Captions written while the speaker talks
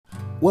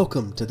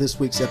Welcome to this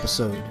week's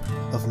episode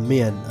of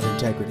Men of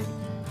Integrity.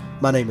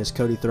 My name is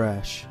Cody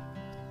Thrash.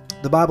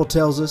 The Bible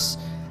tells us,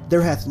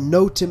 "There hath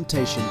no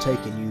temptation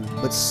taken you,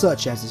 but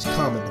such as is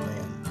common to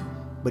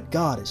man. But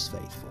God is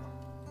faithful."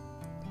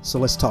 So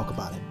let's talk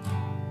about it.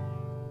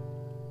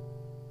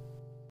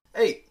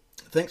 Hey,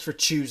 thanks for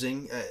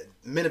choosing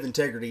Men of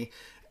Integrity,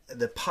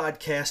 the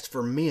podcast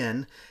for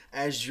men,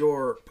 as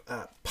your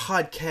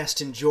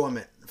podcast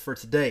enjoyment for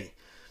today.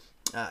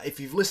 If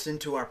you've listened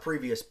to our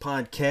previous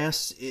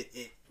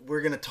podcasts,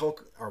 we're going to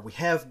talk, or we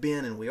have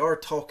been, and we are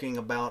talking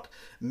about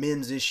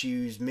men's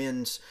issues,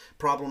 men's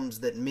problems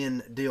that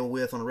men deal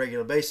with on a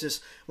regular basis.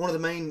 One of the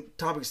main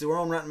topics that we're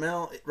on right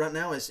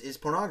now is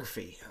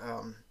pornography.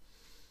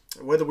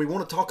 Whether we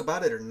want to talk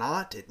about it or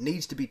not, it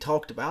needs to be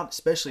talked about,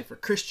 especially for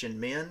Christian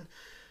men.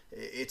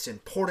 It's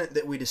important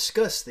that we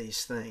discuss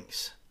these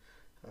things.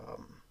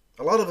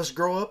 A lot of us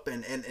grow up,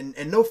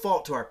 and no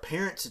fault to our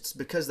parents, it's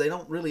because they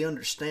don't really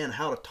understand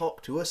how to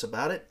talk to us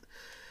about it.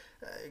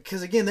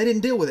 Because again, they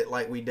didn't deal with it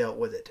like we dealt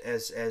with it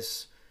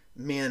as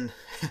men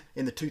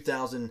in the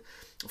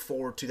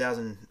 2004,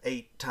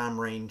 2008 time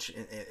range,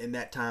 in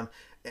that time.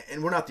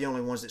 And we're not the only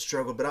ones that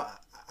struggled,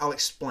 but I'll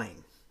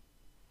explain.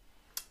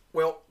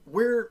 Well,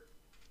 we're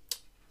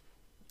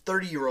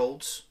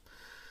 30-year-olds,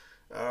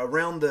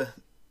 around the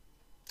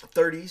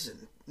 30s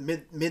and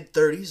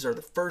mid-30s are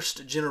the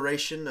first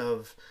generation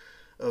of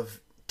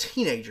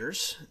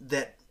teenagers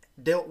that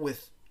dealt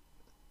with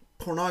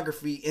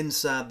pornography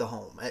inside the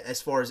home,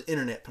 as far as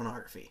internet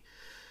pornography.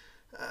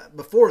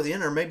 Before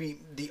then, or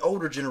maybe the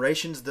older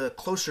generations, the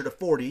closer to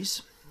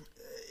 40s,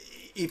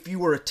 if you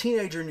were a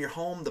teenager in your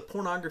home, the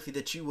pornography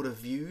that you would have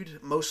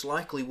viewed most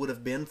likely would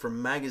have been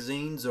from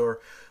magazines or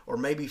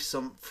maybe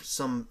some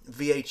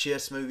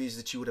VHS movies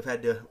that you would have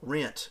had to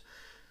rent.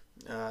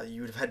 You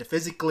would have had to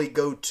physically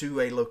go to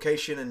a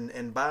location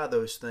and buy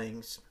those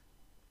things.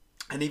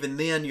 And even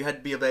then, you had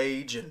to be of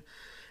age, and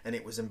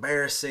it was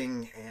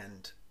embarrassing,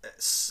 and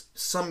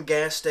some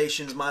gas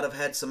stations might have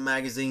had some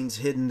magazines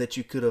hidden that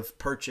you could have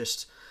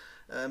purchased.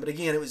 But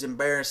again, it was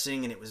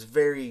embarrassing, and it was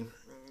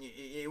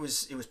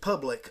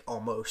public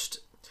almost.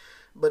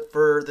 But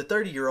for the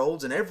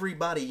 30-year-olds and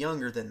everybody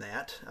younger than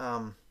that,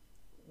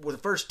 were the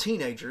first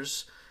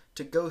teenagers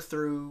to go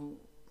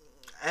through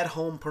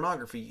at-home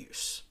pornography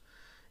use.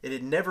 It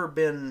had never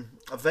been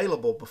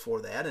available before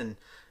that, and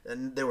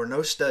there were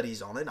no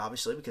studies on it,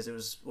 obviously, because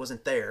it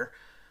wasn't there.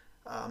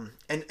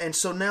 And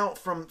so now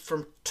from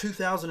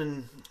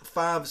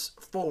 2005's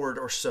forward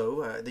or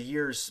so, the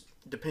years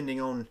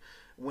depending on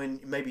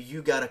when maybe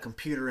you got a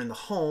computer in the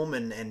home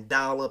and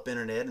dial-up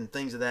internet and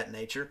things of that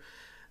nature,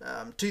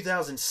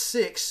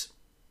 2006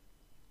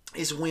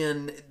 is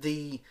when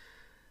the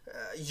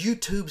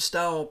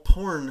YouTube-style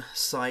porn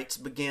sites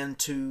began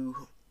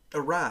to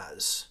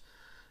arise.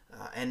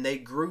 And they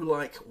grew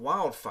like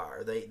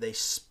wildfire. They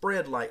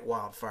spread like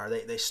wildfire.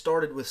 They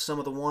started with some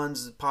of the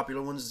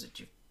popular ones that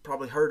you've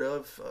probably heard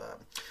of,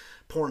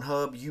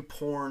 Pornhub,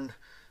 YouPorn,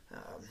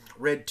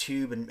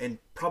 RedTube, and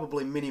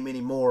probably many,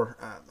 many more.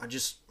 I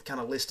just kind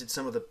of listed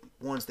some of the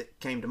ones that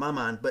came to my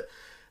mind, but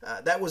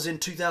that was in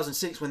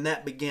 2006 when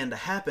that began to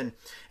happen.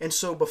 And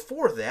so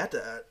before that,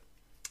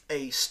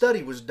 a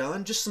study was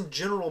done, just some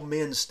general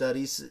men's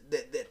studies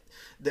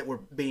that were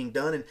being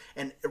done,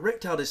 and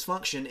erectile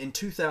dysfunction in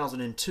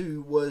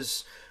 2002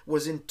 was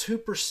in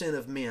 2%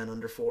 of men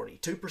under 40,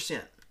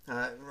 2%.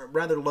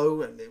 Rather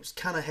low, and it was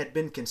had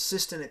been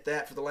consistent at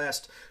that for the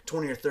last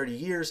 20 or 30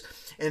 years.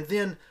 And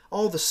then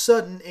all of a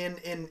sudden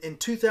in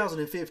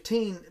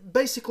 2015,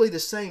 basically the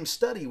same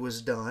study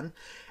was done,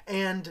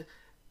 and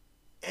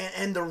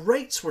the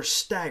rates were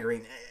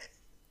staggering.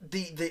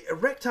 The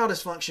erectile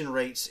dysfunction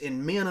rates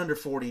in men under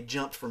 40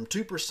 jumped from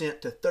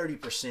 2% to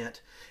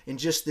 30% in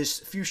just this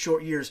few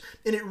short years,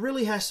 and it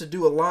really has to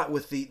do a lot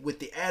with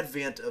the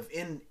advent of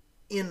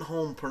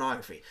in-home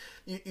pornography.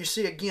 You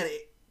see, again,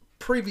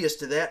 previous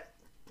to that,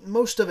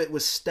 most of it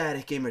was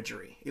static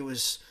imagery. It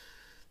was,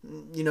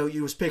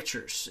 it was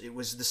pictures. It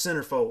was the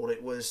centerfold.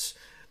 It was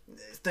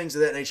things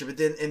of that nature. But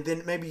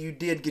then maybe you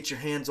did get your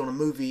hands on a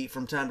movie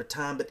from time to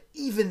time. But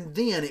even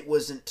then, it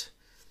wasn't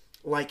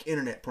like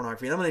internet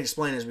pornography. And I'm going to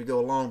explain as we go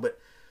along. But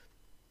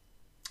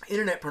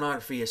internet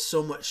pornography is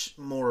so much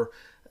more.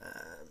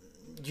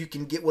 You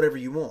can get whatever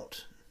you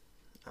want.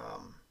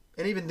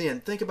 And even then,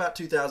 think about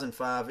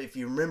 2005. If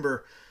you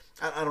remember,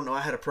 I don't know,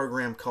 I had a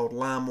program called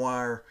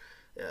LimeWire,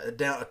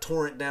 a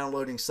torrent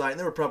downloading site, and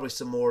there were probably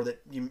some more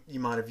that you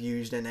might have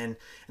used. And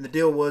the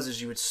deal was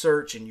you would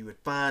search and you would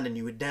find and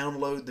you would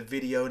download the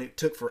video, and it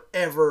took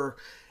forever.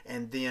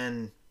 And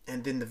then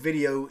the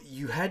video,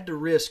 you had to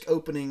risk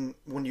opening.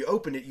 When you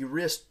opened it, you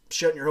risked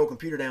shutting your whole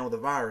computer down with a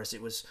virus.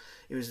 It was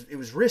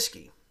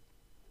risky.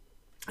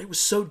 It was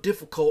so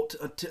difficult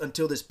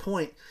until this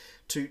point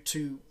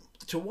to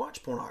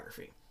watch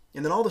pornography.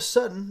 And then all of a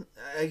sudden,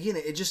 again,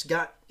 it just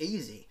got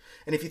easy.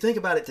 And if you think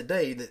about it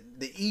today,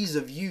 the ease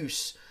of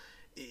use,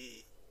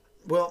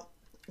 well,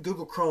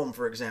 Google Chrome,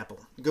 for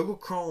example. Google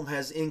Chrome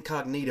has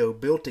incognito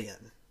built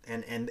in.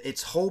 and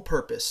its whole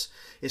purpose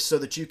is so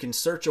that you can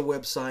search a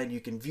website,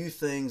 you can view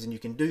things, and you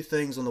can do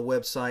things on the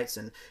websites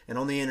and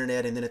on the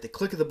internet, and then at the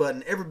click of the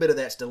button, every bit of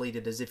that's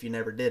deleted as if you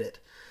never did it.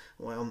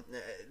 Well,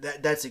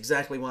 that's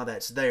exactly why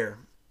that's there.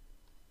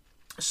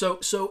 So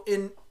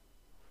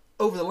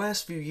over the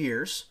last few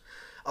years,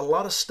 a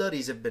lot of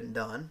studies have been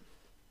done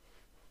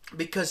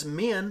because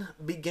men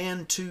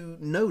began to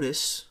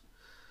notice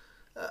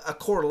a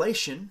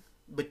correlation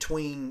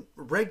between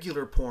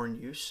regular porn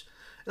use,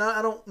 and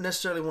I don't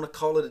necessarily want to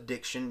call it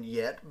addiction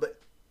yet, but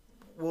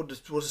we'll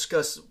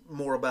discuss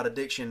more about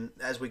addiction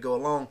as we go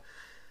along.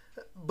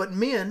 But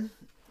men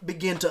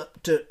began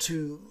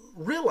to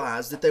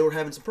realize that they were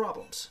having some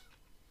problems,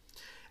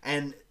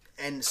 and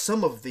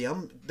some of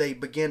them, they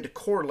began to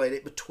correlate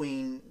it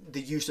between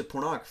the use of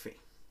pornography.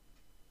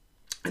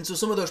 And so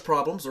some of those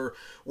problems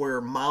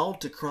were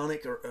mild to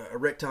chronic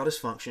erectile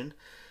dysfunction,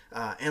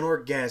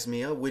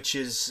 anorgasmia, which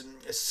is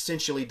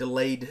essentially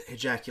delayed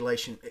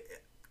ejaculation.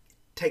 It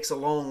takes a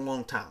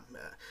long time.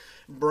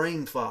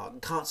 Brain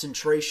fog,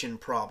 concentration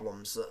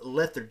problems,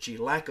 lethargy,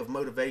 lack of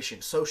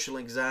motivation, social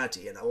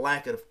anxiety, and a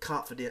lack of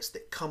confidence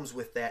that comes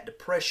with that,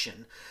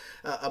 depression,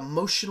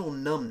 emotional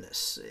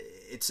numbness.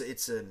 It's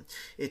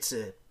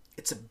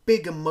a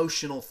big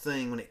emotional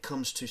thing when it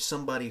comes to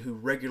somebody who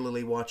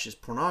regularly watches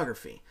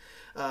pornography.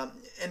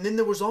 And then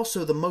there was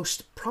also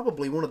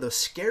probably one of the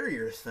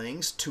scarier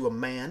things to a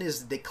man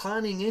is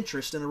declining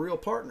interest in a real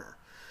partner.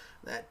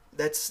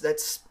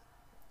 That's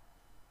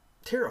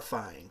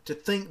terrifying to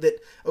think that,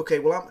 okay,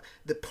 well,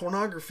 the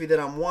pornography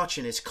that I'm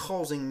watching is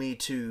causing me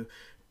to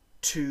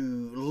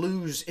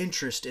lose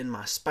interest in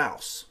my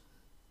spouse.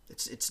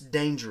 It's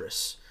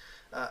dangerous.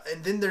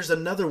 And then there's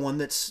another one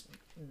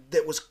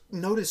that was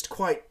noticed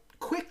quite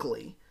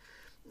quickly.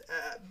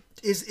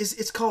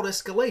 It's called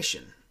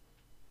escalation.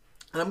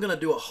 And I'm going to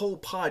do a whole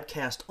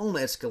podcast on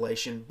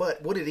escalation,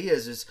 but what it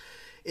is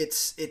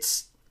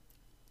it's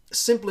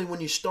simply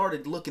when you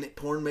started looking at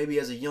porn, maybe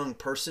as a young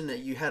person, that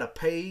you had a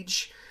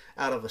page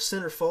out of a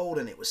centerfold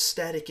and it was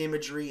static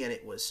imagery and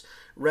it was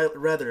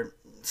rather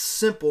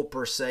simple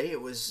per se.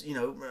 It was,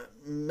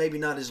 maybe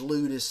not as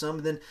lewd as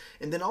some.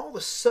 And then all of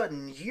a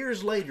sudden,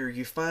 years later,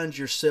 you find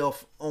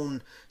yourself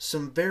on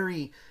some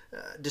very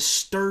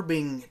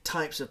disturbing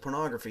types of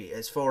pornography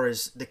as far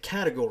as the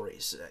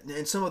categories,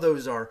 and some of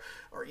those are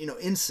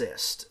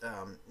incest,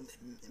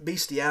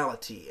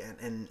 bestiality,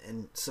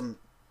 and some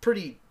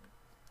pretty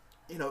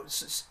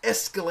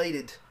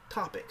escalated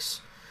topics.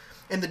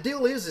 And the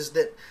deal is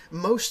that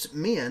most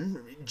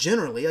men,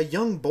 generally, a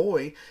young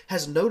boy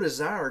has no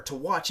desire to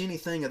watch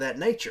anything of that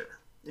nature.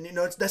 And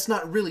that's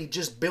not really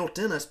just built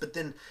in us, but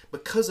then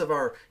because of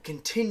our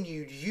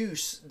continued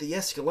use, the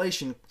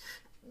escalation,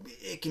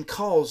 it can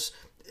cause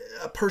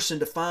a person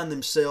to find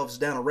themselves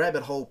down a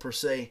rabbit hole per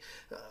se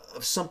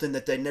of something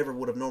that they never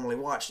would have normally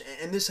watched.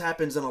 And this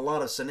happens in a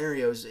lot of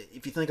scenarios.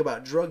 If you think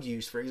about drug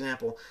use, for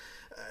example,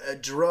 a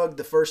drug,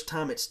 the first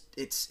time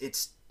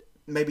it's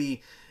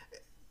maybe,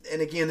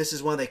 and again, this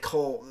is why they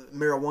call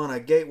marijuana a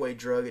gateway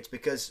drug. It's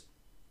because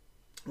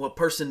a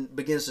person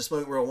begins to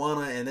smoke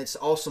marijuana and it's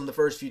awesome the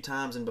first few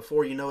times, and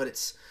before you know it,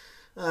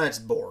 it's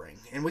boring,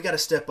 and we got to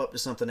step up to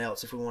something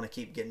else if we want to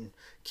keep getting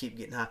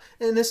high.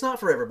 And it's not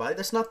for everybody.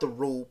 That's not the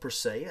rule per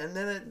se. And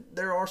then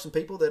there are some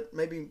people that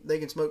maybe they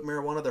can smoke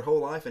marijuana their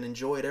whole life and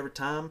enjoy it every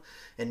time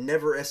and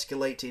never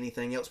escalate to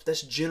anything else. But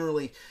that's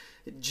generally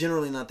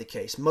not the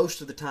case.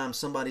 Most of the time,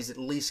 somebody's at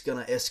least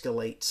going to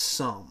escalate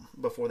some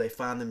before they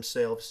find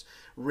themselves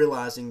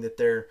realizing that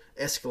they're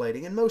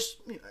escalating. And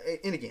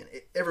and again,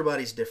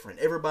 everybody's different.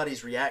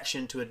 Everybody's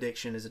reaction to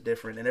addiction is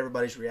different, and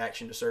everybody's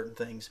reaction to certain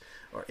things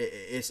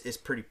is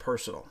pretty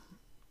personal.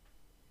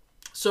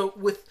 So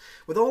with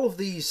all of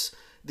these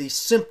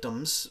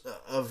symptoms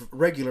of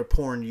regular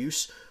porn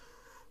use,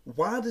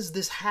 why does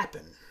this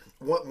happen?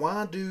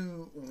 Why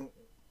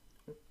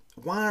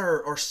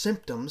are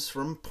symptoms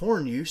from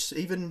porn use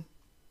even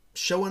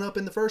showing up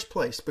in the first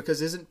place?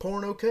 Because isn't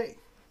porn okay?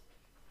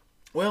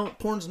 Well,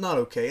 porn's not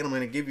okay, and I'm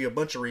going to give you a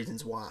bunch of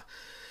reasons why.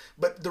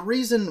 But the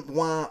reason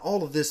why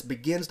all of this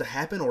begins to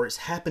happen, or it's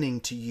happening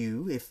to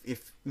you,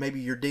 if maybe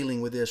you're dealing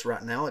with this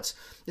right now, it's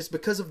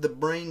because of the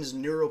brain's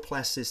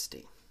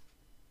neuroplasticity.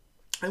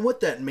 And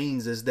what that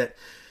means is that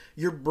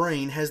your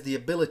brain has the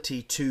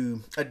ability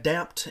to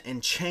adapt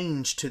and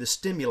change to the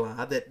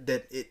stimuli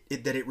that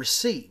it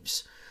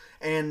receives.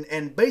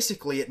 And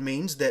basically it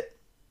means that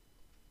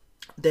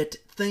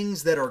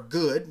things that are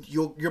good,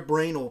 your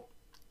brain will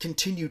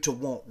continue to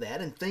want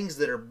that, and things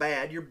that are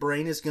bad, your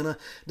brain is going to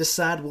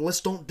decide, well, let's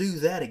don't do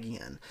that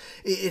again.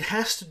 It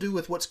has to do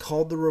with what's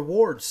called the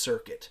reward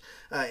circuit.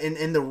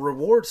 And the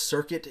reward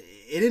circuit,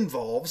 it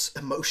involves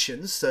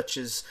emotions such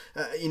as,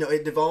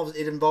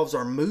 it involves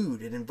our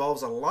mood. It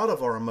involves a lot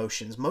of our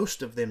emotions,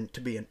 most of them to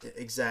be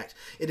exact.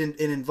 It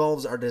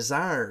involves our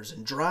desires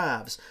and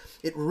drives.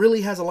 It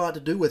really has a lot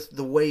to do with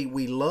the way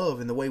we love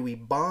and the way we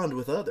bond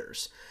with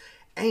others.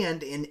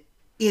 And in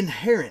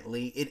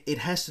inherently it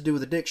has to do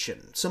with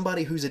addiction.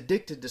 Somebody who's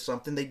addicted to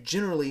something, they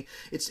generally,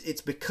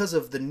 it's because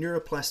of the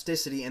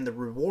neuroplasticity and the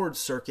reward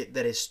circuit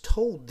that has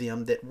told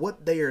them that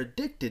what they are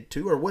addicted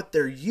to or what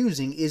they're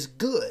using is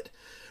good,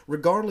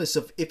 regardless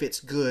of if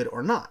it's good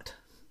or not.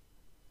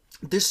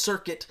 This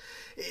circuit,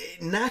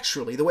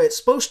 naturally, the way it's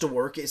supposed to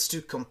work is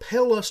to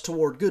compel us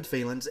toward good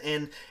feelings,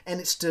 and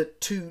it's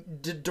to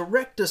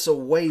direct us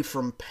away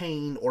from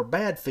pain or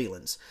bad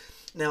feelings.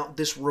 Now,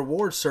 this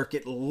reward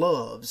circuit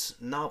loves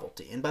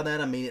novelty, and by that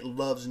I mean it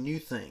loves new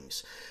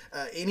things.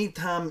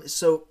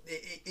 So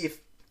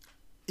if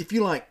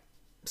you like,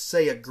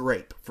 say, a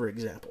grape, for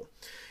example,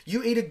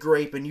 you eat a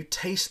grape and you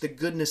taste the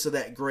goodness of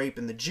that grape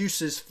and the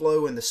juices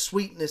flow and the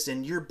sweetness,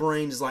 and your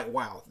brain is like,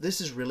 wow, this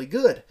is really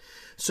good.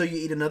 So you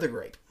eat another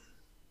grape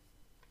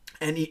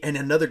and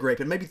another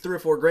grape, and maybe 3 or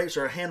 4 grapes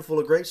or a handful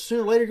of grapes.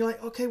 Sooner or later you're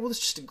like, okay, well, it's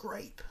just a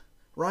grape,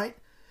 right?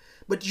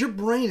 But your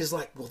brain is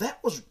like, well,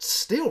 that was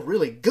still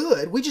really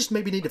good. We just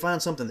maybe need to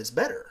find something that's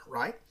better,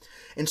 right?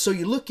 And so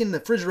you look in the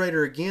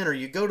refrigerator again, or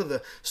you go to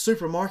the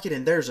supermarket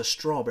and there's a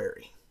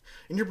strawberry.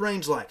 And your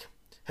brain's like,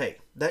 hey,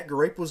 that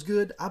grape was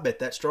good. I bet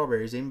that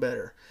strawberry is even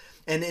better.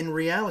 And in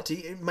reality,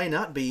 it may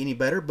not be any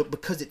better, but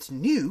because it's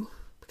new,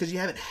 because you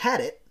haven't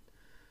had it,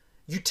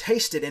 you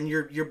taste it and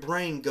your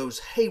brain goes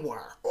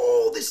haywire.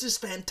 Oh, this is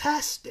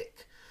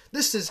fantastic.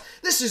 This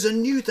is a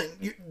new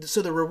thing.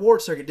 So the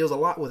reward circuit deals a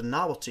lot with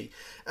novelty.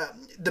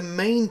 The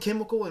main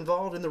chemical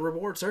involved in the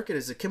reward circuit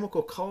is a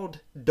chemical called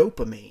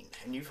dopamine,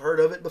 and you've heard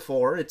of it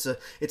before.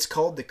 It's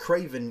called the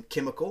craving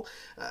chemical.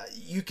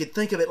 You could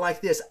think of it like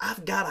this: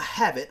 I've got to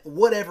have it,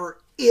 whatever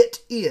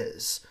it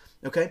is.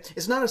 Okay,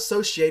 it's not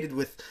associated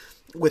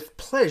with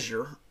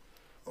pleasure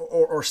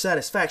or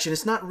satisfaction.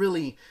 It's not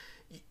really.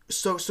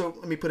 So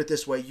let me put it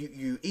this way: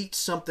 you eat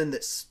something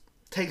that's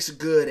tastes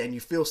good and you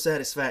feel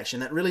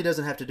satisfaction. That really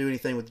doesn't have to do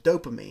anything with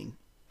dopamine.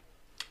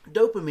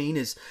 Dopamine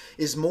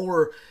is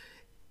more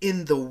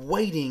in the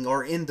waiting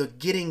or in the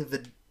getting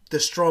the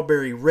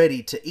strawberry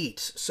ready to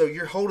eat. So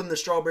you're holding the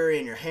strawberry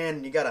in your hand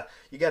and you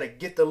gotta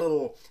get the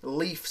little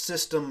leaf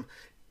system,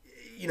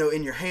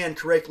 in your hand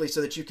correctly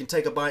so that you can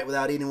take a bite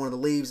without eating one of the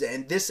leaves.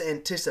 And this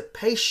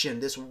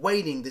anticipation, this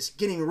waiting, this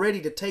getting ready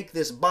to take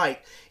this bite,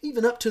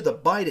 even up to the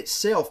bite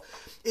itself,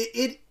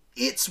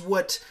 it's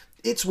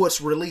what's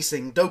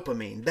releasing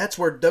dopamine. That's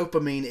where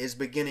dopamine is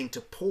beginning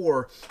to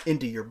pour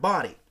into your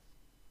body.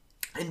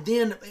 And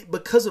then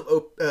because of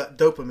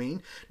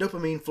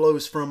dopamine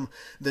flows from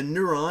the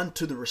neuron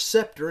to the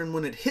receptor, and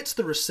when it hits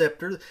the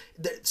receptor,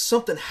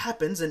 something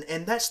happens,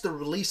 and that's the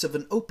release of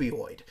an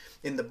opioid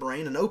in the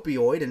brain, an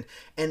opioid,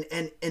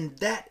 and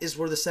that is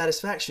where the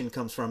satisfaction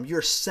comes from.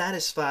 You're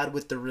satisfied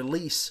with the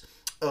release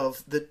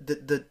of the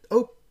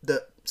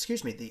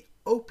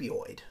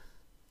opioid.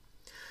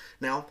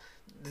 Now,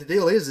 the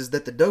deal is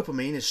that the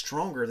dopamine is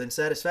stronger than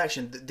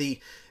satisfaction.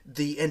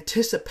 The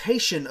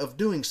anticipation of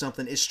doing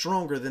something is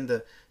stronger than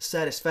the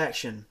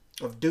satisfaction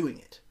of doing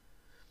it.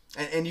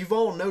 And you've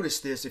all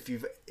noticed this if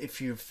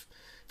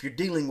you're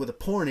dealing with a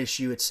porn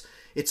issue.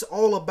 It's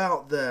all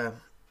about the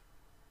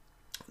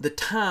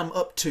time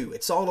up to.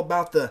 It's all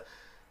about the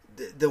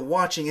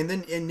watching, and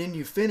then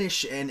you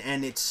finish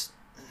and that's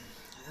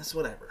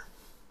whatever,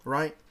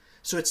 right?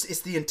 So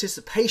it's the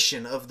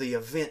anticipation of the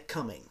event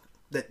coming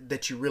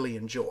that you really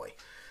enjoy.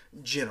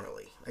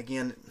 Generally,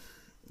 again,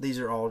 these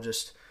are all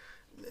just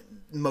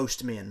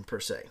most men per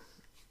se.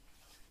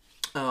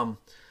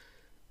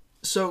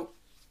 So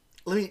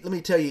let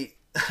me tell you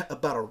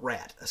about a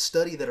rat. A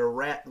study that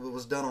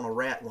was done on a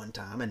rat one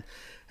time,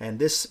 and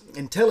this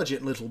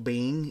intelligent little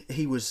being,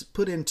 he was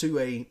put into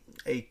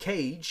a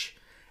cage,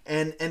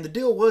 and the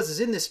deal was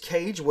in this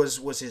cage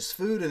was his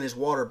food and his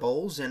water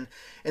bowls, and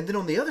then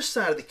on the other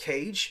side of the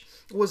cage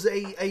was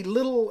a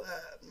little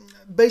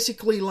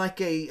basically like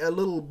a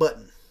little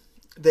button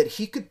that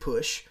he could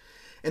push,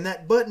 and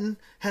that button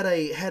had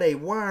a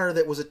wire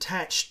that was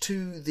attached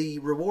to the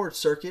reward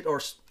circuit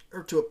or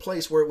to a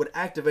place where it would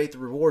activate the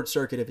reward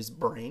circuit of his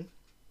brain.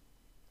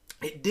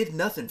 It did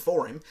nothing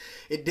for him.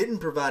 It didn't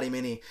provide him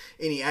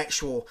any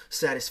actual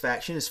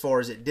satisfaction, as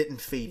far as it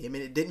didn't feed him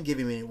and it didn't give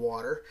him any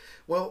water.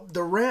 Well,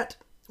 the rat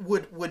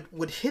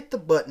would hit the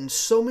button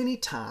so many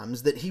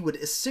times that he would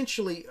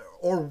essentially,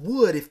 or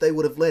would if they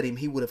would have let him,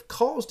 he would have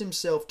caused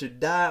himself to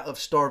die of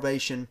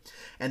starvation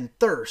and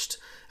thirst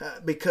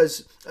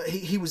because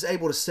he was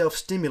able to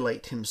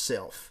self-stimulate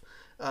himself.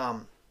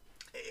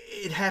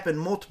 It happened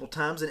multiple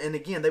times, and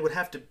again, they would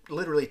have to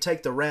literally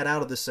take the rat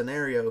out of the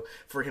scenario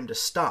for him to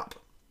stop.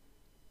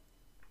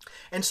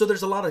 And so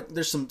there's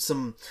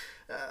some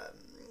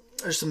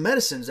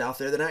medicines out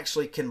there that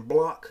actually can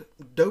block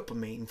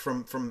dopamine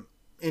from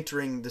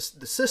entering the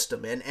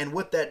system, and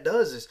what that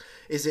does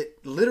is it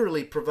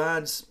literally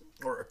provides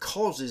or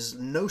causes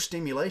no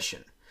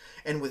stimulation.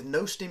 And with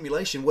no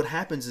stimulation, what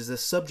happens is the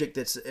subject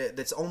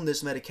that's on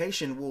this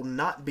medication will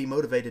not be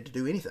motivated to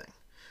do anything.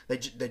 They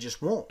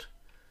just won't.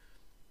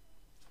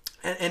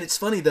 And it's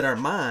funny that our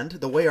mind,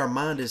 the way our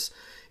mind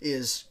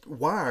is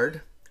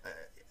wired,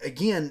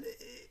 again,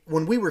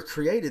 when we were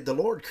created, the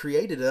Lord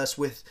created us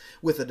with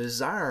a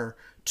desire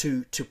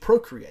to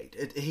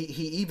procreate. He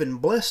even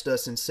blessed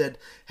us and said,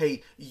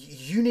 hey,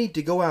 you need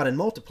to go out and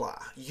multiply.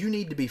 You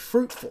need to be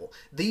fruitful.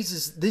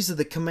 These are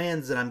the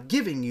commands that I'm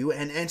giving you.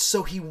 And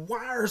so he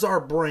wires our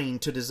brain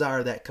to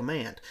desire that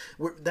command.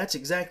 That's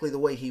exactly the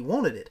way he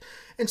wanted it.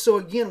 And so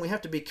again, we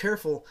have to be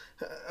careful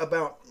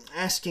about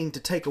asking to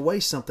take away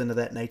something of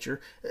that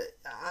nature.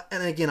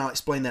 And again, I'll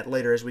explain that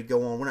later as we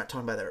go on. We're not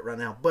talking about that right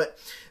now. But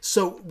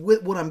so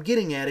what I'm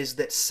getting at is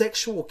that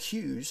sexual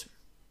cues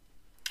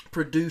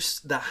produce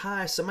the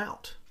highest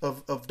amount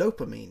of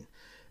dopamine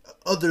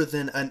other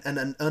than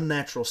an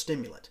unnatural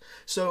stimulant.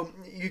 So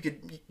you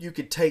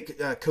could take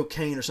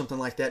cocaine or something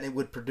like that and it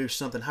would produce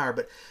something higher,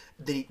 but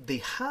the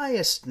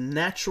highest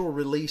natural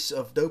release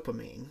of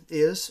dopamine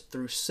is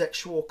through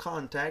sexual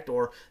contact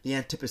or the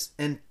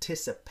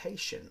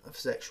anticipation of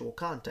sexual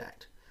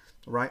contact,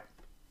 right?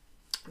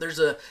 There's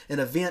an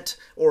event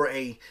or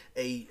a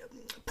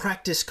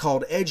practice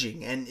called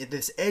edging, and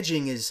this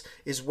edging is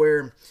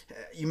where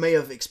you may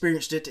have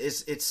experienced it.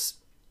 It's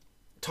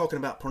talking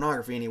about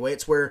pornography anyway.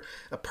 It's where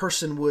a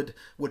person would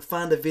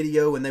find a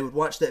video and they would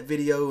watch that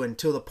video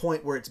until the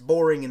point where it's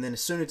boring, and then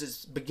as soon as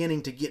it's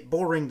beginning to get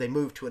boring, they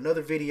move to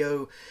another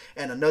video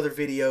and another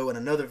video and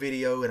another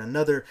video and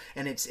another,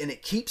 and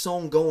it keeps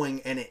on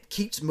going and it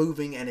keeps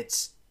moving, and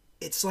it's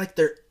like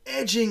they're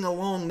edging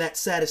along that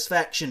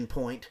satisfaction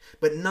point,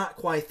 but not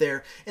quite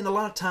there. And a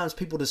lot of times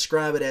people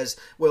describe it as,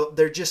 well,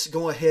 they're just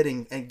going ahead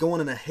and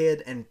going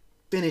ahead and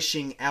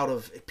finishing out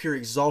of pure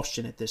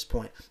exhaustion at this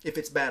point, if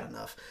it's bad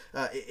enough.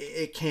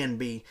 It can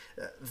be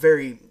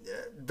very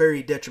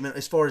detrimental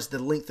as far as the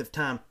length of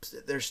time.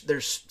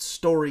 There's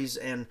stories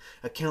and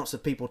accounts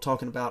of people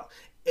talking about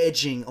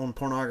edging on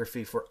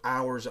pornography for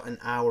hours and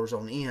hours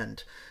on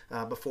end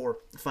before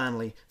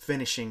finally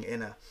finishing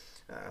in a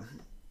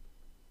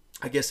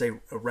I guess a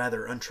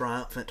rather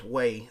untriumphant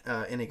way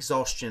in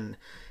exhaustion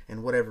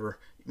and whatever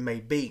it may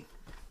be.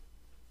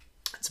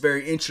 It's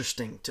very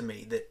interesting to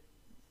me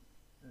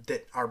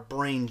that our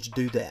brains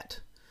do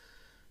that.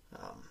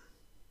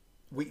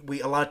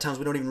 We a lot of times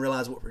we don't even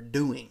realize what we're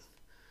doing.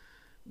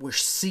 We're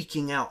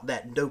seeking out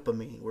that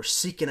dopamine. We're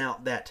seeking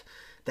out that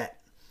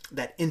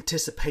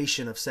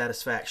anticipation of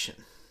satisfaction.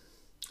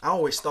 I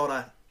always thought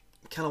I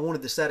kind of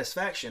wanted the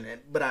satisfaction,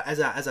 but as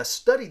I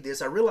studied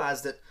this, I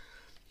realized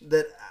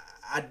that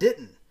I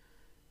didn't.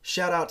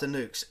 Shout out to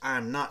Nukes.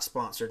 I'm not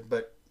sponsored,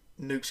 but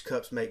Nukes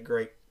cups make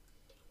great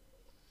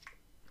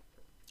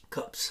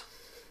cups.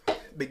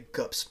 Big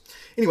cups.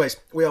 Anyways,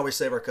 we always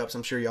save our cups.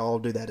 I'm sure you all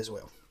do that as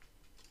well.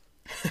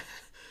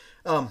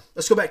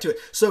 Let's go back to it.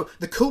 So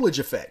the Coolidge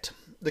effect.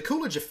 The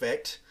Coolidge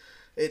effect,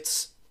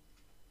 it's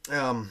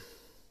I'm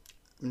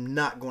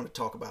not going to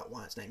talk about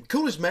why it's named.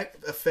 Coolidge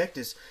effect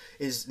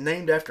is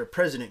named after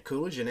President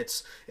Coolidge, and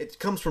it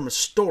comes from a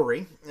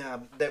story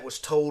that was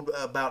told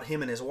about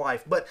him and his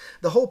wife. But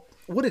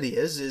what it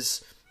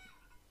is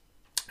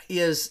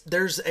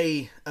there's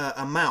a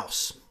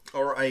mouse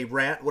or a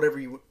rat, whatever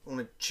you want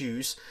to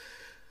choose.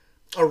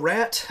 A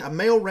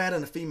male rat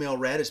and a female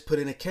rat is put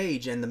in a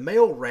cage, and the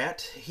male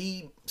rat,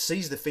 he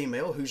sees the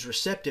female who's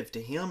receptive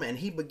to him, and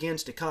he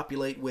begins to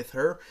copulate with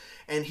her,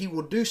 and he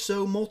will do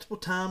so multiple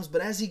times, but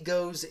as he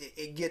goes,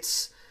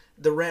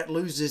 the rat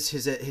loses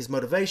his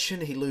motivation,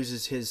 he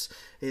loses his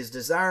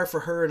desire for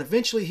her, and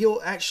eventually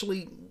he'll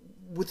actually,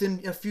 within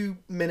a few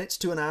minutes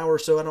to an hour or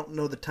so, I don't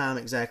know the time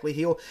exactly,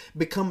 he'll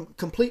become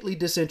completely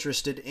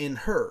disinterested in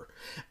her.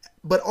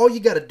 But all you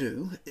got to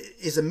do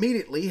is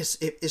immediately,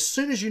 as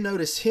soon as you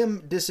notice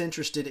him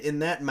disinterested in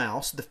that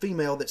mouse, the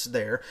female that's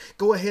there,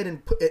 go ahead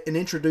and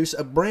introduce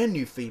a brand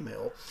new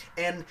female,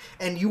 and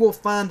you will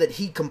find that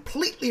he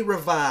completely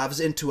revives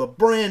into a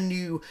brand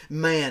new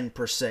man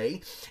per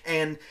se,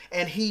 and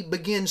he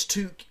begins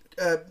to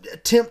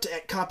attempt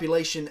at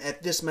copulation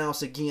at this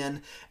mouse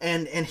again,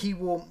 and he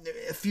will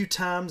a few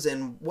times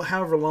and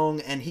however long,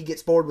 and he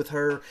gets bored with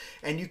her,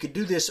 and you could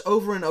do this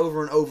over and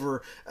over and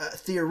over,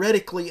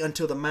 theoretically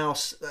until the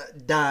mouse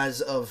dies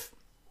of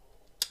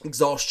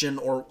exhaustion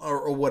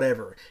or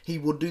whatever. He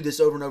will do this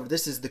over and over.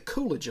 This is the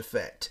Coolidge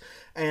effect,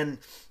 and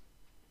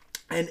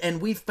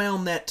we've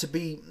found that to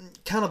be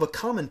kind of a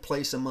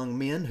commonplace among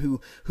men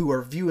who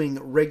are viewing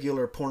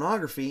regular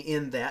pornography,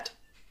 in that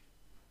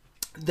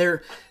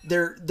they're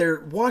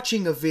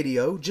watching a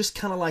video, just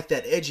kind of like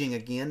that edging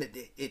again.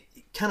 It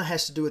kind of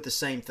has to do with the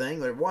same thing.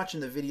 They're watching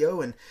the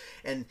video,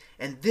 and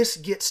this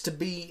gets to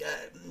be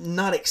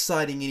not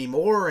exciting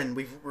anymore, and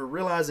we're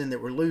realizing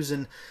that we're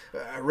losing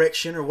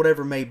erection or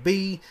whatever it may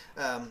be.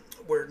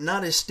 We're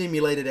not as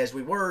stimulated as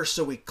we were,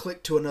 so we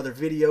click to another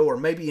video, or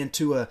maybe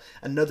into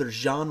another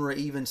genre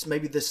even.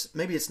 Maybe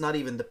it's not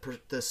even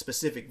the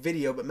specific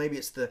video, but maybe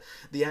it's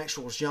the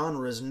actual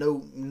genre is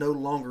no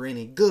longer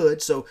any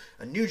good, so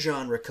a new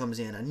genre comes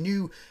in, a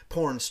new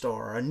porn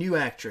star, a new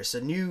actress,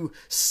 a new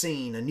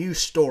scene, a new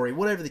story,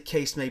 whatever the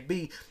case may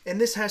be.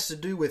 And this has to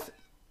do with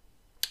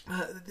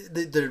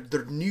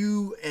the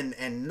new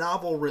and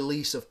novel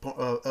release of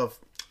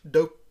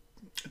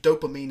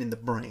dopamine in the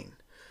brain,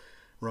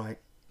 right?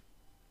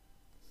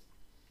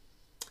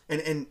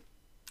 And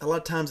a lot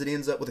of times it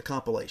ends up with a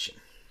compilation.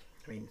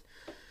 I mean,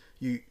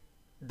 you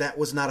that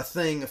was not a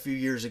thing a few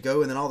years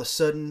ago, and then all of a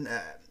sudden,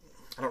 I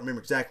don't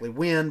remember exactly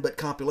when, but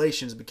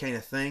compilations became a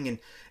thing, and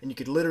you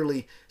could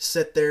literally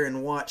sit there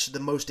and watch the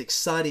most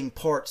exciting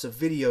parts of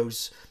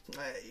videos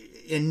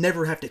and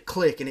never have to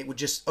click, and it would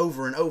just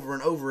over and over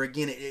and over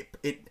again.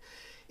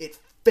 It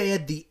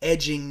fed the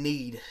edging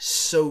need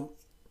so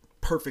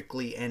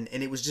perfectly, and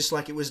it was just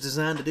like it was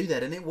designed to do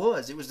that, and it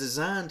was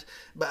designed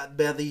by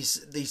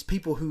these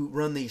people who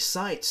run these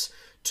sites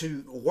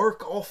to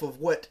work off of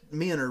what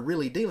men are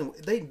really dealing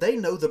with. They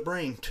know the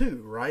brain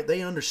too, right?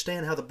 They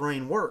understand how the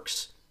brain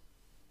works.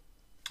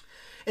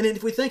 And then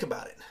if we think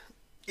about it,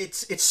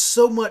 it's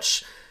so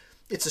much,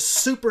 it's a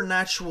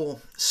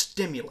supernatural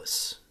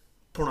stimulus,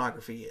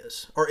 pornography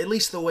is, or at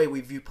least the way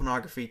we view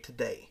pornography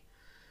today.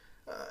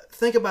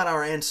 Think about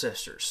our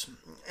ancestors.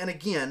 And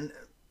again,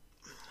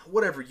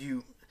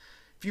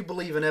 if you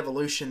believe in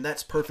evolution,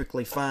 that's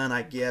perfectly fine,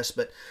 I guess.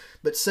 But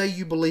say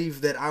you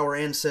believe that our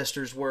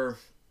ancestors were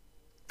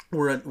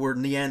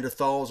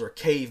Neanderthals or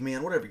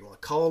cavemen, whatever you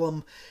want to call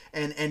them,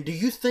 and do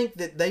you think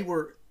that they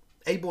were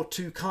able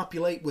to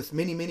copulate with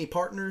many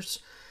partners?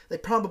 They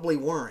probably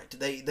weren't.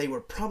 They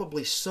were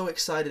probably so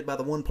excited by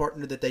the one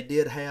partner that they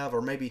did have,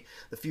 or maybe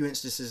the few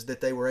instances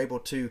that they were able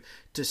to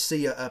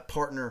see a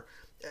partner,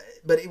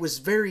 but it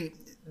was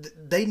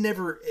they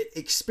never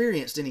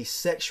experienced any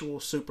sexual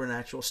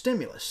supernatural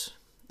stimulus.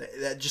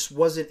 That just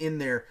wasn't in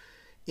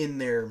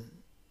their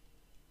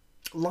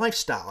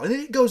lifestyle. And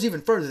it goes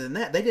even further than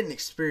that. They didn't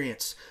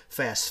experience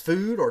fast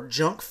food or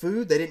junk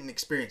food. They didn't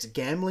experience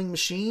gambling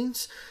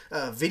machines,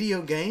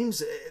 video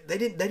games. They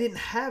didn't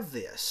have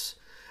this.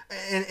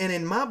 And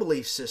in my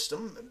belief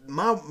system,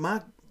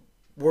 my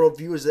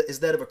worldview is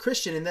that of a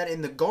Christian, and that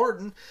in the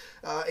garden,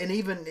 and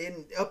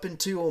even up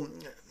until,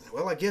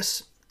 well, I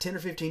guess 10 or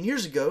 15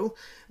 years ago,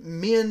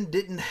 men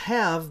didn't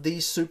have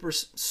these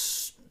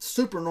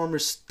supernormal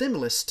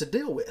stimulus to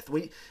deal with.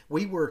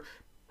 We were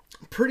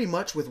pretty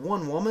much with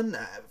one woman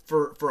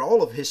for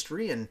all of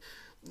history, and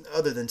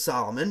other than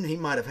Solomon, he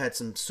might have had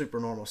some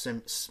supernormal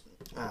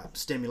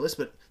stimulus,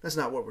 but that's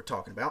not what we're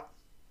talking about.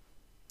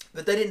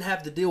 But they didn't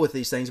have to deal with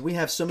these things. We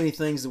have so many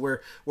things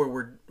where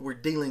we're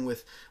dealing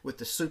with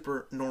the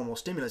supernormal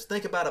stimulus.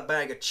 Think about a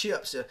bag of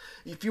chips.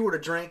 If you were to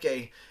drink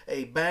a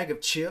bag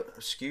of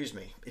chips,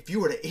 if you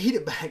were to eat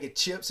a bag of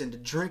chips and to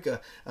drink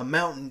a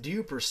Mountain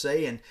Dew per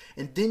se,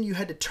 and then you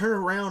had to turn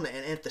around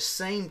and at the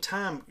same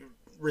time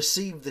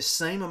receive the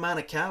same amount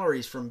of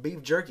calories from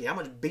beef jerky, how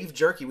much beef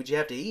jerky would you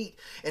have to eat?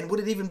 And would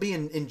it even be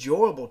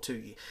enjoyable to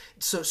you?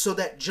 So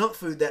that junk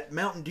food, that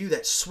Mountain Dew,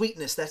 that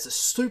sweetness, that's a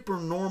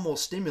supernormal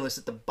stimulus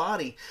that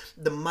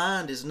the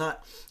mind is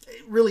not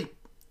really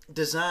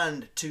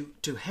designed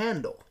to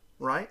handle,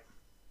 right?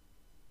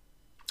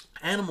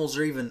 Animals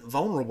are even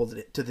vulnerable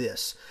to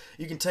this.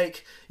 You can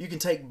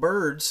take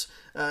birds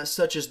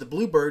such as the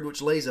bluebird,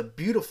 which lays a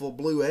beautiful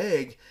blue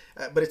egg,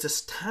 but it's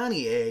a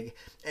tiny egg,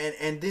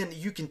 and then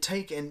you can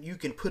take and you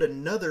can put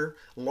another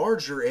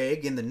larger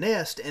egg in the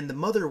nest, and the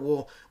mother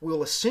will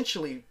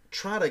essentially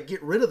try to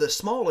get rid of the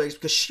small eggs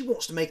because she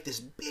wants to make this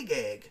big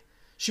egg.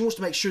 She wants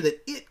to make sure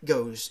that it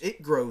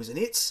grows, and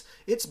it's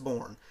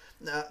born.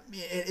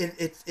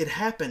 It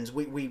happens.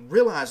 We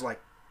realize,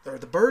 or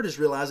the bird is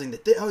realizing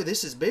that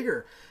this is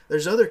bigger.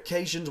 There's other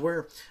occasions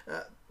where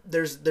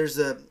there's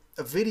a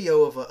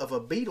video of a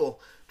beetle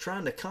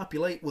trying to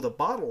copulate with a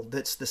bottle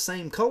that's the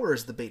same color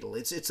as the beetle.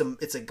 It's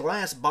a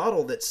glass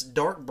bottle that's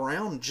dark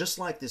brown, just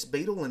like this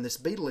beetle, and this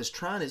beetle is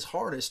trying his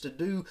hardest to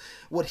do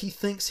what he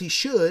thinks he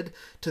should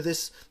to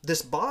this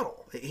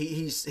bottle.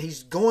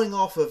 He's going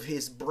off of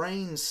his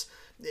brain's.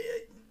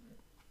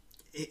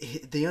 He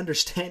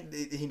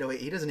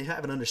doesn't even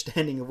have an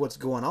understanding of what's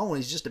going on.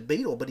 He's just a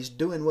beetle, but he's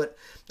doing what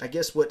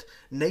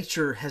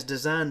nature has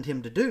designed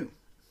him to do.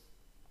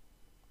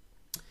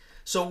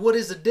 So what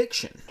is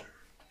addiction?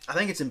 I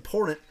think it's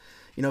important,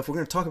 if we're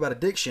going to talk about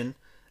addiction,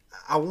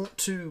 I want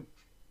to,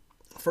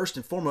 first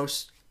and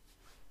foremost,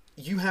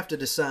 you have to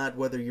decide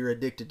whether you're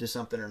addicted to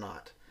something or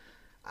not.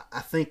 I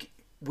think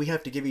we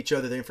have to give each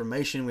other the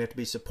information. We have to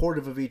be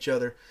supportive of each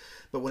other.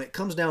 But when it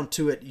comes down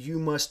to it, you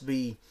must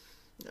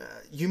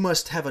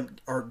have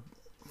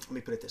let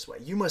me put it this way.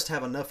 You must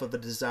have enough of a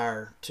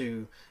desire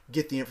to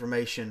get the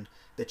information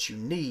that you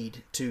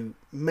need to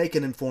make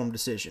an informed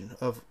decision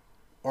of,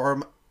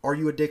 are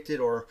you addicted,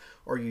 or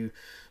are you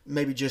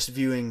maybe just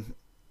viewing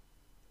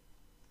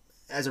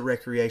as a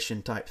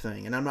recreation type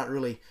thing? And I'm not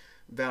really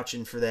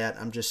vouching for that.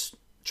 I'm just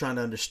trying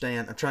to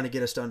understand. I'm trying to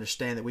get us to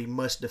understand that we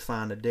must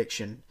define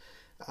addiction.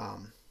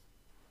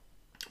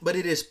 But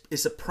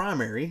it's a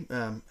primary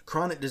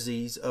chronic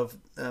disease of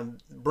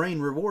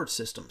brain reward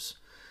systems.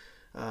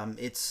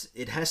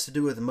 It has to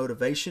do with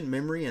motivation,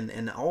 memory,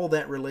 and all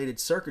that related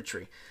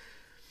circuitry.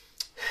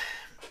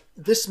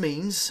 This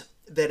means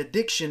that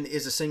addiction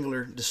is a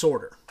singular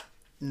disorder,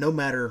 no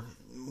matter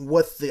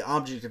what the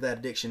object of that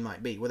addiction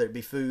might be, whether it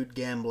be food,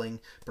 gambling,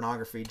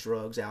 pornography,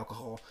 drugs,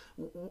 alcohol.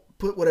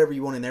 Put whatever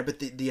you want in there, but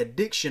the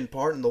addiction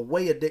part and the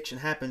way addiction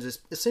happens is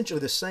essentially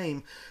the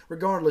same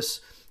regardless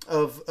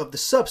of the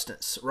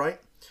substance, right?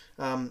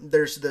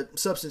 There's the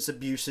substance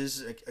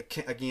abuses,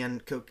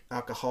 again,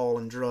 alcohol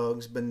and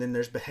drugs, but then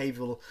there's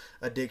behavioral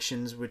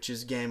addictions, which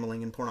is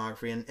gambling and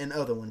pornography and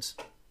other ones.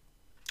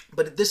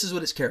 But this is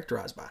what it's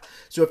characterized by.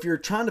 So if you're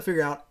trying to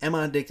figure out, am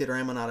I addicted or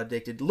am I not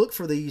addicted, look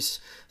for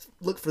these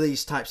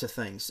types of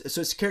things.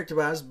 So it's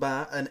characterized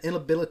by an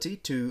inability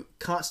to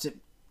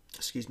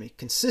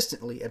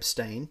consistently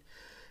abstain.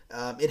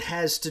 It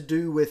has to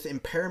do with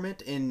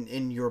impairment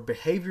in your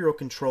behavioral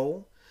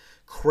control,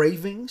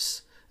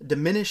 cravings,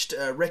 diminished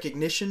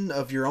recognition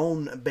of your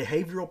own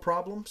behavioral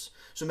problems.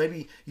 So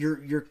maybe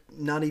you're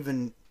not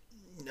even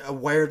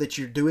aware that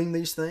you're doing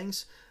these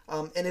things.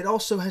 And it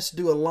also has to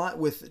do a lot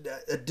with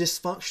a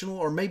dysfunctional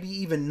or maybe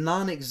even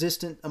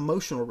non-existent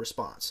emotional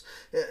response.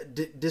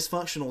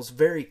 Dysfunctional is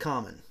very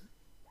common.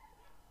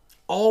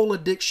 All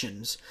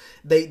addictions,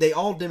 they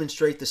all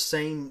demonstrate the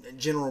same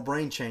general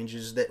brain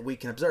changes that we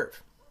can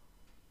observe.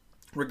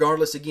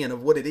 Regardless, again,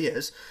 of what it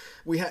is,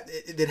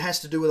 it has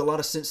to do with a lot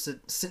of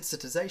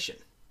sensitization.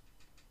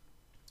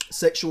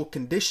 Sexual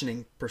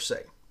conditioning, per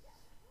se.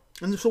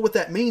 And so what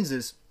that means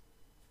is,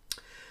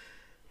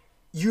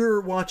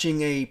 you're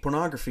watching a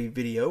pornography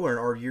video,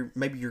 or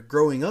maybe you're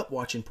growing up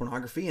watching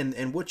pornography,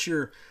 and what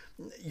your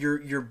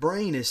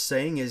brain is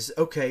saying is,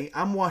 okay,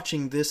 I'm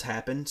watching this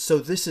happen, so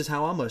this is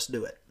how I must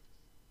do it.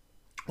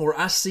 Or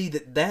I see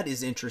that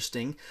is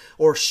interesting,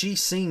 or she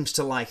seems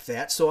to like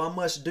that, so I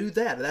must do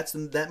that.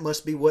 That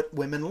must be what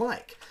women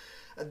like.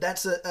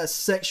 That's a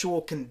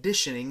sexual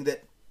conditioning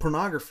that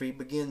pornography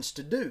begins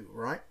to do,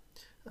 right?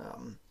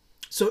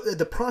 So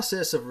the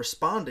process of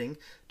responding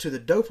to the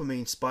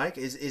dopamine spike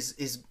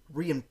is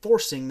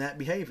reinforcing that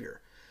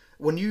behavior.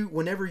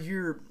 Whenever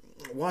you're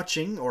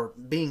watching or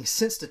being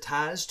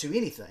sensitized to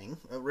anything,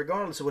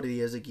 regardless of what it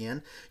is,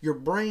 again, your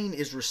brain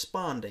is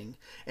responding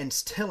and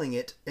it's telling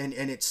it, and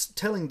it's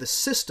telling the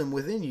system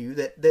within you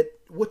that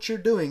what you're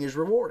doing is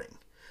rewarding.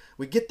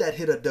 We get that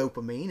hit of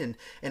dopamine,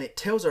 and it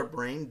tells our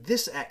brain,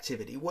 this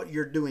activity, what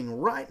you're doing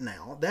right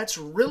now, that's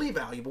really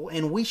valuable,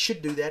 and we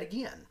should do that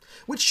again.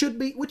 Which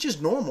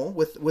is normal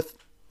with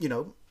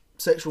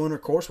sexual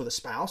intercourse with a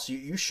spouse.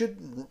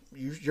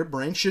 Your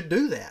brain should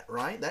do that,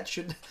 right?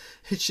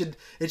 It should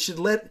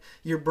let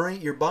your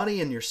brain, your body,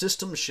 and your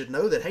system should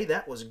know that, hey,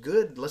 that was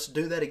good. Let's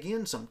do that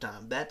again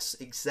sometime. That's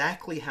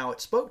exactly how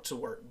it's supposed to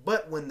work.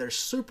 But when there's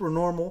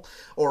supernormal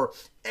or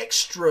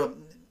extra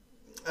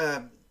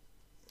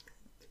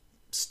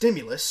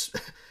stimulus,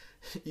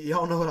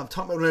 y'all know what I'm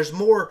talking about. When there's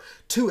more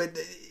to it,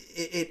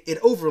 it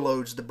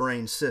overloads the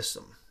brain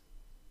system.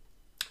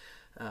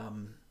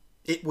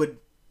 It would,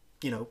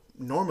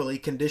 normally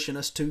condition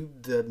us to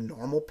the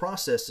normal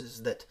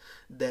processes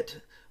that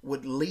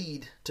would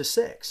lead to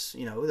sex.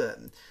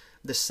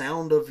 The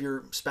sound of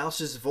your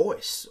spouse's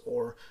voice,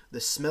 or the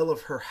smell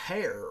of her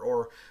hair,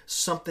 or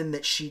something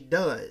that she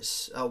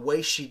does, a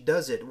way she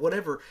does it,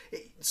 whatever.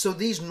 So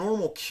these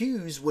normal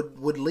cues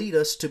would lead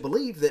us to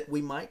believe that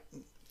we might,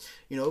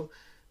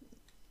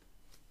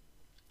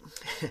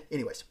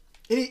 anyways.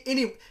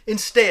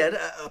 Instead,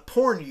 a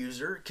porn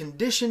user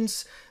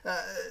conditions.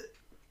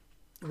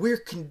 We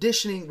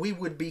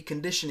would be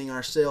conditioning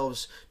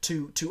ourselves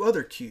to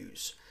other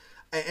cues,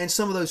 and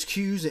some of those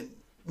cues it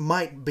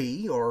might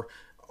be or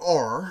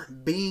are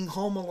being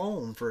home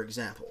alone, for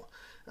example.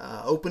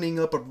 Opening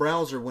up a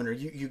browser window.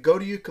 You go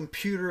to your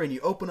computer and you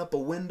open up a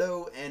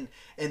window, and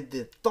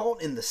the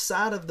thought in the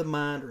side of the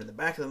mind, or in the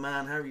back of the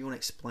mind, however you want to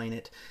explain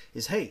it,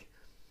 is, hey,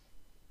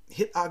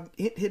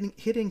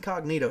 hit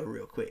incognito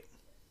real quick.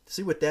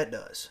 See what that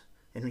does.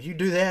 And when you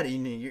do that,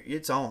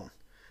 it's on.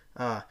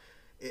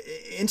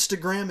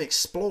 Instagram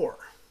Explorer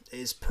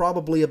is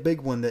probably a big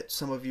one that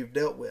some of you have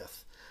dealt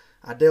with.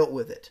 I dealt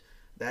with it.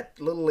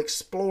 That little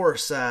Explorer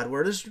side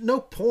where there's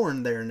no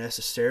porn there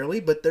necessarily,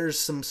 but there's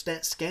some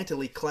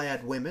scantily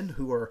clad women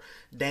who are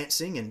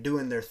dancing and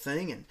doing their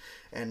thing.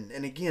 And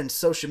again,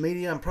 social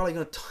media, I'm probably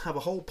going to have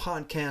a whole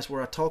podcast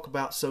where I talk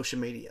about social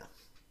media.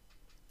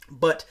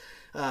 But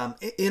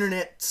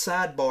internet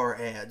sidebar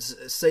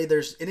ads say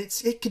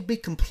it could be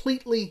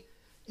completely,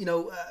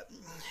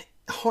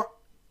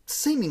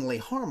 seemingly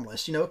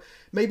harmless.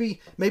 Maybe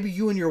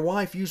you and your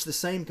wife use the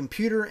same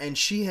computer, and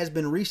she has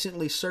been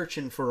recently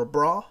searching for a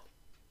bra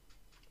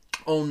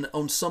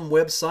on some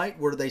website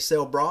where they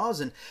sell bras,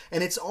 and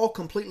it's all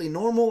completely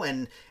normal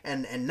and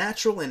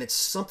natural, and it's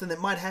something that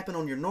might happen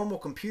on your normal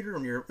computer,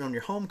 on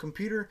your home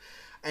computer.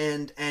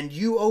 And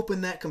you open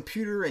that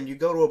computer and you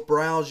go to a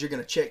browse. You're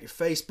going to check your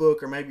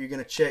Facebook, or maybe you're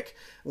going to check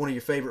one of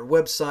your favorite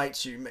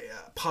websites, your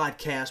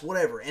podcast,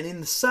 whatever. And in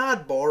the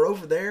sidebar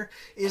over there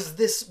is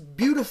this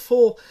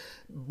beautiful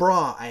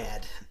bra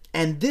ad.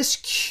 And this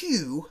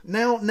cue,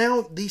 now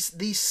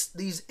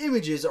these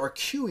images are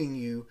cueing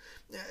you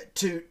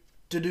to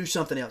do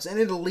something else, and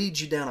it'll lead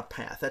you down a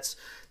path.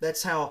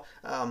 That's how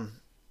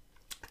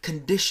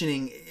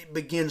conditioning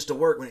begins to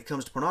work when it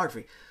comes to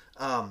pornography.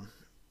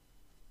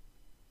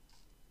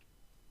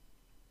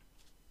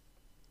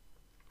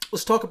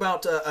 Let's talk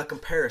about a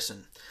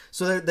comparison.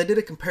 So they did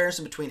a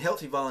comparison between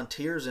healthy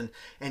volunteers and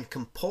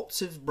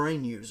compulsive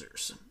brain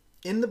users.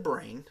 In the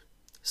brain,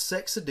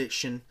 sex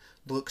addiction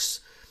looks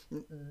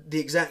the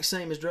exact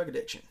same as drug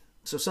addiction.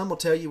 So some will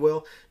tell you,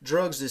 well,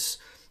 drugs is,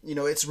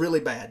 it's really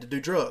bad to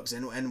do drugs.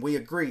 And we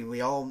agree.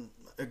 We all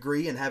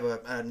agree and have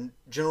a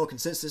general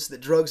consensus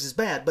that drugs is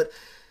bad. But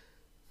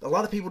a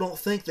lot of people don't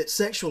think that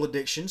sexual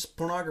addictions,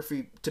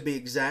 pornography to be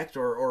exact,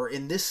 or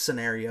in this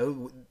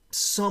scenario,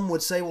 some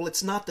would say, well,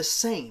 it's not the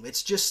same.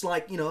 It's just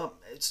like,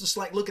 it's just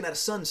like looking at a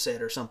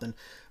sunset or something.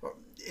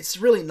 It's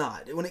really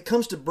not. When it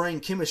comes to brain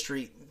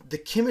chemistry, the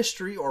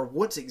chemistry or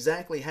what's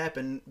exactly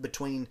happened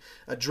between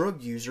a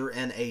drug user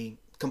and a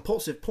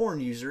compulsive porn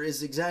user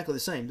is exactly the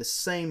same. The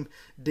same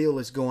deal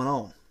is going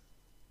on.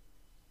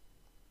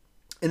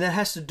 And that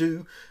has to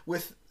do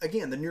with,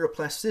 again, the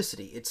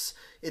neuroplasticity.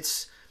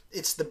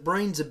 It's the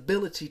brain's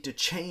ability to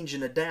change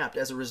and adapt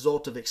as a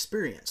result of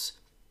experience.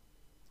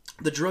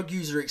 The drug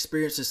user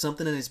experiences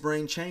something and his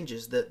brain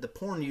changes. The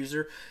porn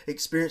user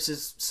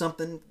experiences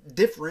something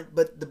different,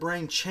 but the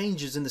brain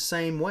changes in the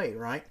same way,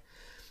 right?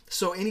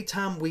 So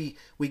anytime we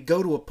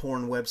go to a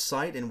porn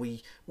website and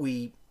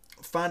we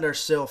find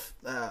ourselves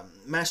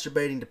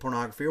masturbating to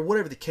pornography or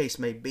whatever the case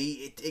may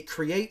be, it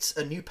creates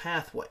a new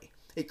pathway.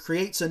 It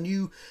creates a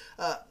new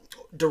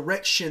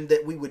direction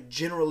that we would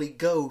generally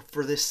go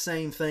for this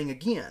same thing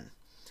again.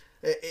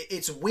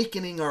 It's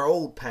weakening our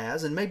old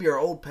paths, and maybe our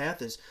old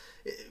path is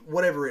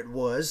whatever it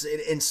was,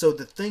 and so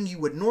the thing you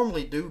would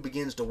normally do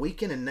begins to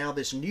weaken, and now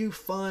this new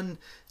fun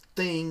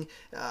thing,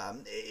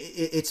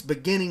 it's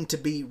beginning to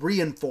be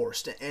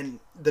reinforced, and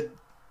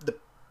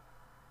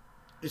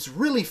it's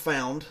really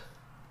found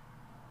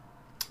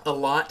a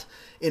lot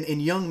in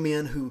young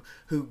men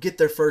who get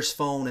their first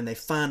phone and they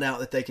find out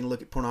that they can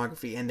look at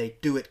pornography, and they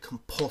do it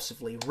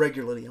compulsively,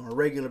 regularly, on a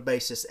regular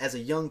basis as a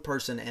young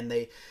person, and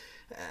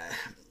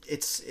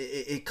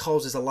it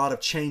causes a lot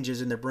of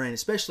changes in their brain,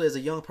 especially as a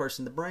young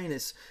person. The brain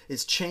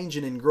is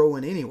changing and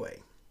growing anyway,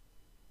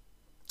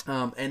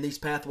 and these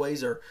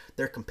pathways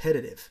they're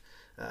competitive.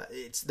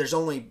 There's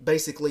only,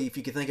 basically, if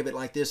you could think of it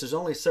like this, there's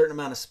only a certain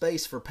amount of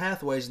space for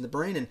pathways in the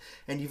brain,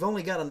 and you've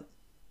only got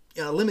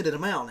a limited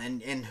amount,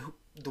 and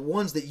the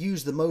ones that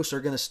use the most are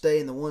going to stay,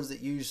 and the ones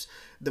that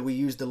we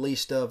use the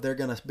least of, they're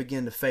going to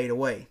begin to fade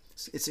away.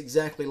 It's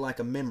exactly like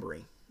a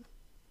memory.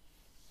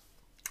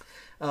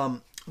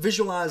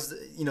 Visualize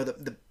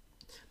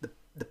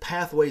the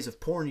pathways of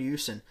porn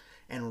use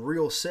and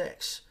real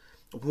sex.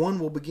 One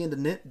will begin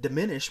to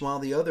diminish while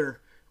the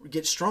other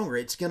gets stronger.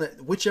 It's gonna,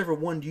 whichever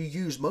one you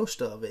use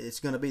most of,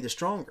 it's going to be the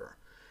stronger.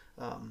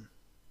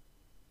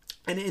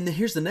 And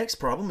here's the next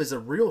problem: is a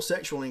real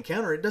sexual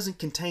encounter. It doesn't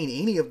contain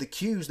any of the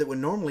cues that would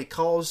normally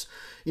cause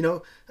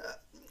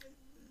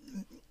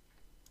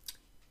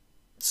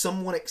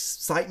someone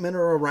excitement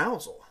or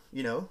arousal.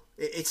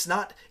 It's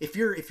not, if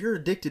you're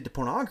addicted to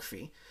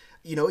pornography,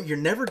 you're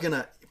never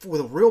gonna, with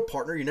a real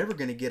partner, you're never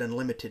gonna get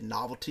unlimited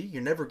novelty.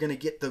 You're never gonna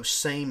get those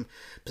same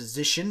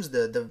positions,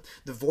 the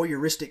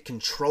voyeuristic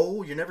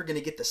control. You're never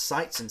gonna get the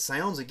sights and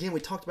sounds. Again,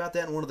 we talked about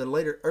that in one of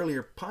the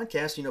earlier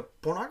podcasts.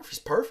 Pornography's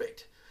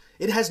perfect.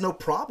 It has no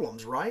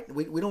problems, right?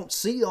 We don't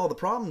see all the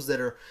problems that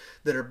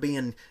are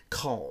being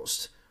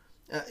caused.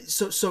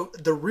 So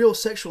the real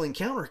sexual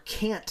encounter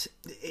can't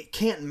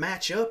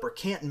match up or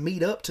can't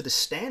meet up to the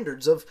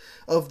standards of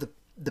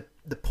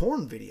the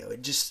porn video.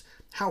 It just,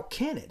 how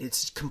can it?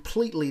 It's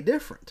completely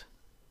different.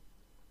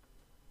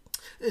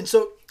 And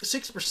so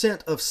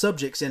 6% of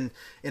subjects in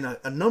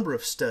a number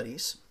of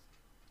studies,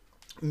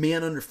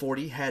 men under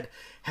 40,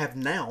 have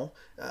now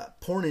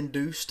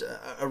porn-induced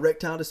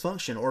erectile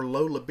dysfunction or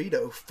low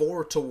libido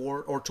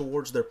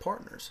towards their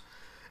partners.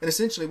 And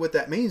essentially what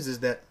that means is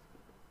that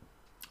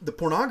the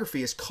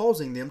pornography is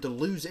causing them to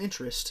lose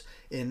interest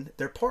in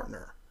their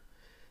partner.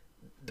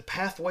 The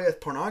pathway of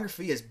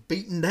pornography is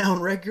beaten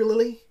down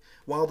regularly,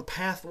 while the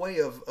pathway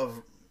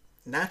of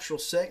natural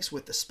sex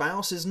with the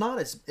spouse is not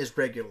as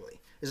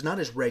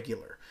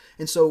regular.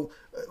 And so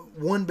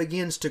one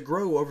begins to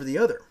grow over the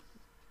other.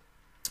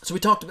 So we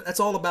talked about, that's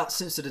all about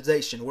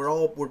sensitization.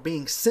 We're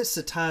being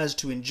sensitized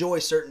to enjoy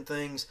certain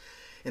things.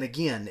 And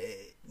again,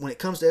 when it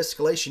comes to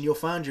escalation, you'll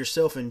find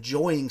yourself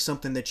enjoying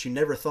something that you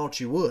never thought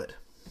you would.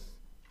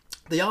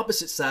 The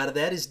opposite side of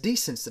that is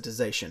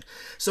desensitization.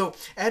 So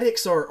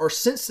addicts are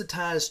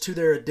sensitized to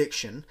their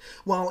addiction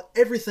while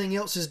everything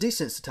else is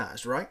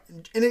desensitized, right?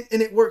 And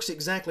it works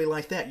exactly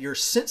like that. You're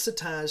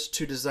sensitized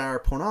to desire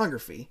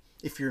pornography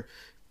if you're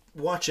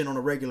watching on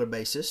a regular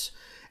basis,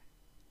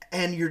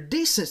 and you're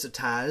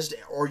desensitized,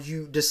 or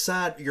you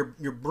decide,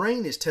 your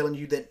brain is telling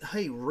you that,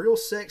 hey, real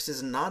sex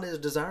is not as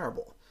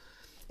desirable.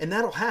 And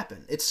that'll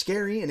happen. It's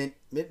scary, and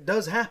it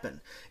does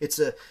happen. It's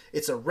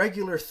a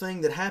regular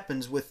thing that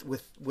happens with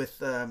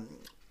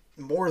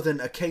more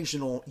than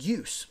occasional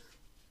use.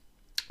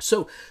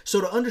 So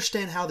to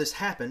understand how this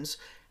happens,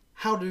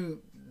 how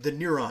do the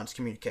neurons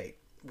communicate?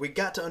 We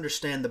got to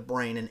understand the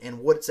brain and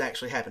what's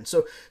actually happened.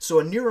 So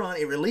a neuron,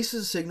 it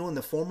releases a signal in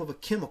the form of a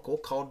chemical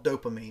called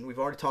dopamine. We've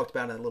already talked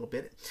about it a little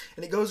bit,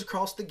 and it goes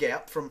across the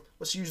gap from,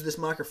 let's use this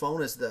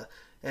microphone as the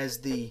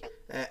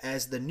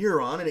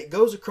neuron, and it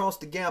goes across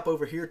the gap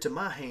over here to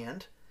my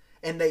hand,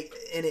 and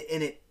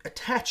it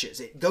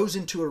attaches. It goes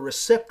into a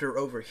receptor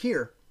over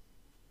here,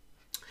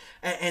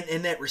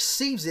 and that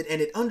receives it,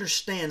 and it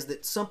understands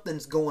that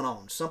something's going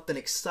on, something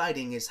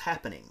exciting is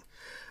happening.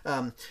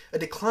 A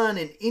decline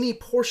in any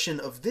portion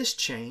of this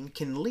chain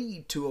can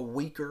lead to a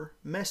weaker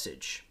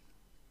message.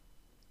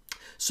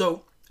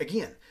 So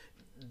again,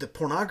 the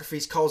pornography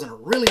is causing a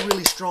really,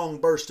 really strong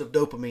burst of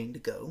dopamine to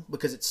go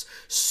because it's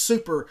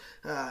super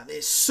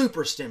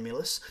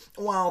stimulus.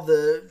 While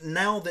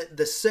now that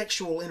the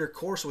sexual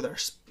intercourse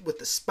with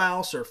the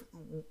spouse or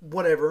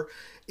whatever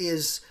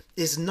is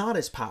not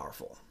as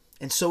powerful,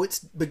 and so it's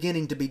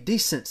beginning to be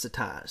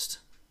desensitized.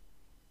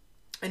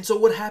 And so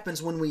what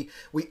happens when we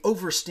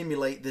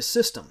overstimulate this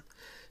system?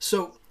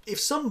 So if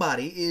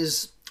somebody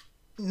is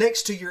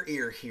next to your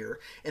ear here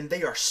and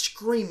they are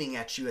screaming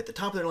at you at the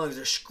top of their lungs,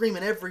 they're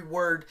screaming every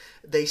word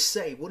they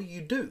say, what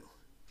do?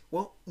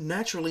 Well,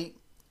 naturally,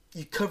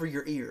 you cover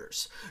your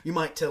ears. You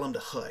might tell them to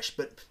hush,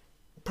 but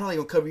probably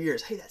gonna cover your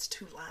ears. Hey, that's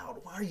too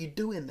loud. Why are you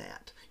doing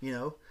that? You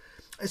know?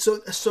 And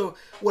so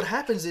what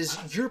happens is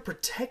you're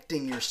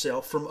protecting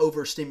yourself from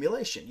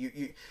overstimulation.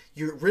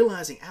 You're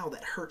realizing, ow,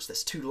 that hurts,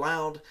 that's too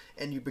loud,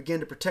 and you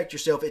begin to protect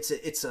yourself. It's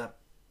as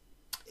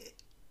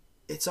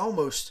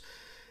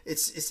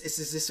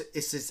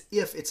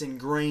if it's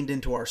ingrained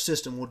into our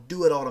system. We'll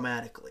do it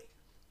automatically.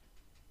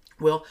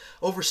 Well,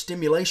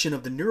 overstimulation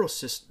of the neural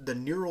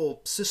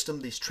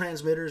system, these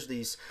transmitters,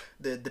 the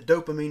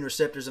dopamine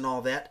receptors and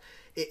all that,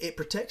 it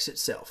protects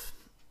itself.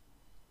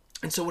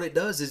 And so what it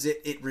does is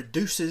it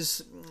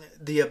reduces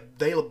the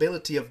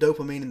availability of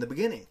dopamine in the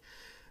beginning.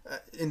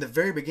 In the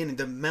very beginning,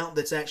 the amount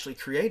that's actually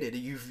created,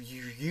 you've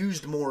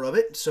used more of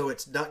it, so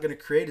it's not going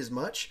to create as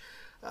much.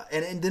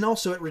 And then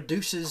also it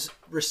reduces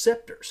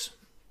receptors.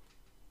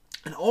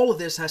 And all of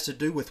this has to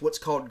do with what's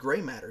called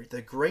gray matter.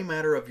 The gray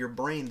matter of your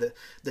brain,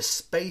 the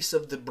space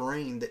of the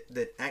brain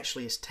that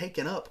actually is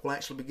taken up will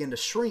actually begin to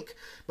shrink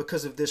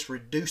because of this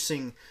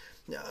reducing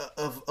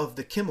of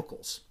the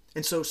chemicals.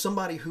 And so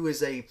somebody who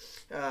is an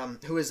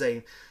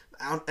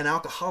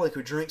alcoholic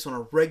who drinks on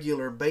a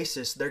regular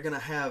basis, they're going to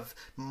have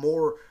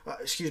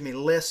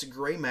less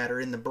gray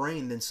matter in the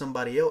brain than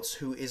somebody else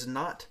who is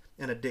not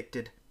an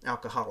addicted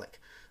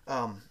alcoholic.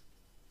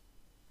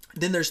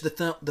 Then there's the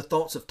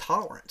thoughts of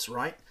tolerance,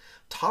 right?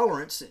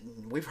 Tolerance,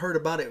 we've heard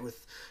about it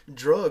with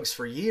drugs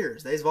for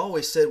years. They've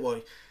always said, well,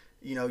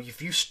 you know,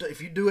 if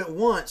you do it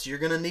once, you're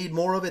going to need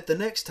more of it the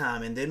next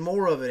time, and then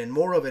more of it, and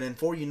more of it, and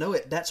before you know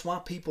it, that's why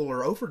people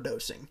are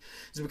overdosing.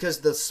 It's because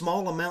the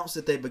small amounts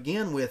that they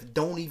begin with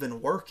don't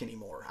even work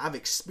anymore. I've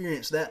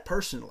experienced that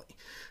personally.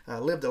 I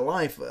lived a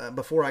life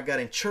before I got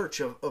in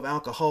church of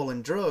alcohol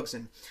and drugs,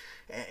 and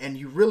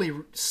you really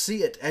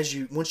see it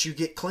once you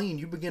get clean,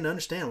 you begin to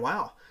understand,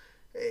 wow,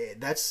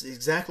 that's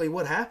exactly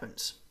what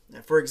happens.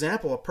 For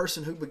example, a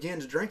person who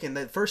begins drinking,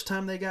 the first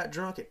time they got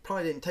drunk, it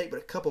probably didn't take but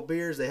a couple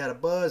beers. They had a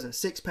buzz, and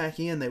 6-pack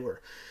in, they were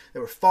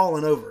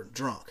falling over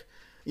drunk.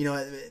 You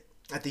know,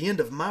 at the end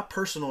of my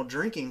personal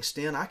drinking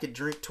stint, I could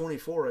drink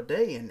 24 a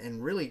day,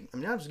 and really, I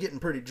mean, I was getting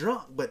pretty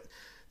drunk. But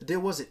the deal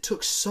was, it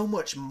took so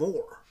much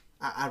more.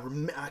 I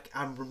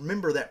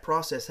remember that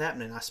process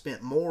happening. I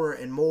spent more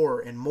and more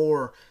and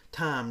more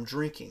time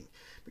drinking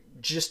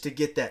just to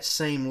get that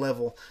same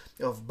level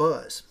of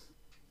buzz.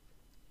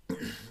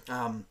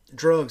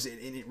 Drugs,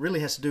 it really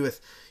has to do with,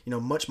 you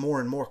know, much more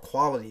and more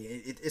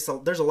quality.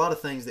 There's a lot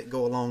of things that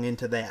go along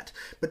into that.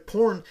 But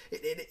porn,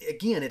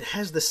 again, it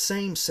has the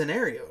same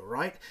scenario,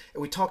 right?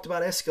 We talked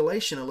about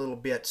escalation a little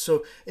bit.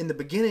 So in the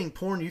beginning,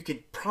 porn, you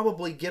could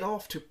probably get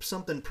off to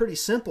something pretty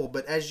simple,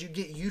 but as you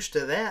get used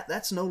to that,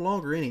 that's no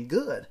longer any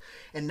good.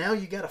 And now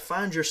you got to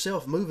find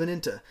yourself moving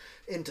into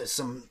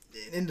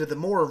the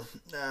more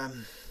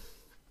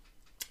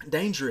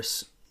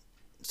dangerous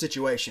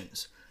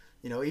situations.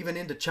 You know, even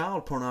into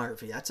child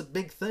pornography. That's a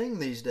big thing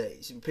these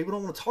days. People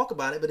don't want to talk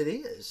about it, but it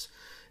is.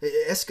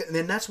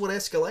 And that's what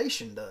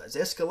escalation does.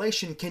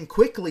 Escalation can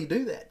quickly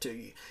do that to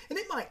you. And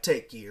it might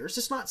take years.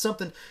 It's not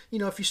something, you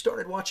know, if you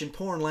started watching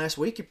porn last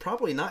week, you're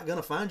probably not going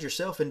to find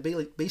yourself in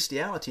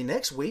bestiality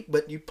next week,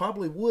 but you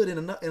probably would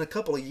in a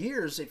couple of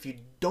years if you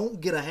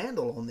don't get a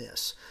handle on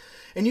this.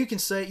 And you can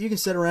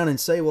sit around and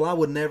say, well, I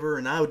would never,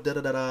 and I would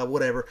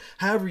whatever.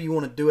 However you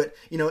want to do it.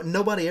 You know,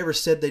 nobody ever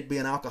said they'd be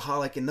an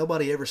alcoholic, and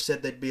nobody ever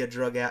said they'd be a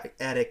drug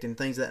addict and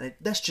things like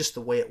that. That's just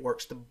the way it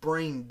works. The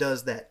brain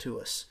does that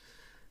to us.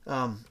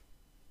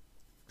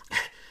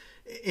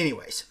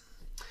 Anyways,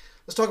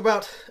 let's talk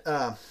about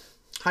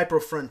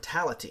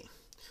hypofrontality.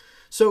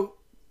 So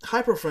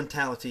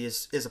hypofrontality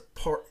is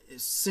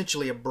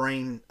essentially a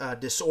brain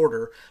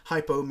disorder.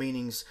 Hypo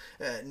meaning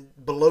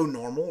below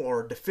normal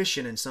or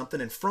deficient in something,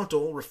 and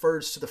frontal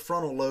refers to the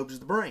frontal lobes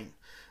of the brain.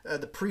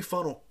 The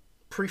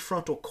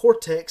prefrontal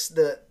cortex,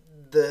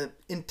 the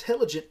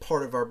intelligent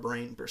part of our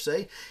brain per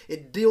se,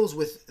 it deals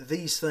with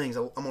these things.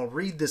 I'm going to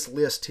read this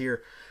list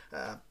here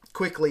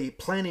quickly.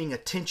 Planning,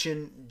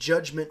 attention,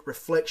 judgment,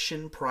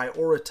 reflection,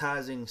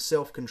 prioritizing,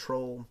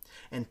 self-control,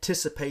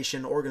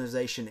 anticipation,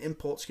 organization,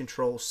 impulse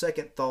control,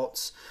 second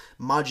thoughts,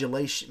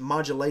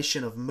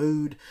 modulation of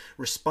mood,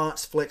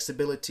 response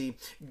flexibility,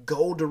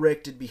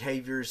 goal-directed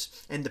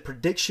behaviors, and the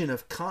prediction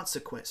of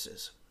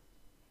consequences.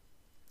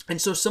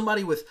 And so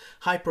somebody with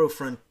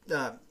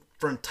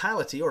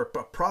hypofrontality, or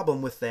a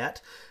problem with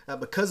that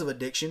because of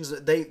addictions,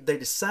 they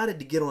decided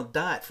to get on a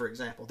diet. For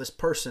example, this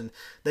person,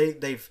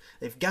 they've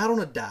got on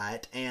a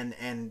diet, and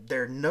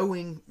they're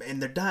knowing,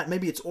 and their diet,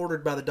 maybe it's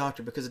ordered by the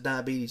doctor because of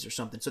diabetes or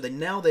something. So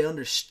they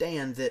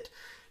understand that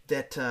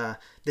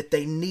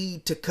they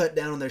need to cut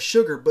down on their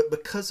sugar, but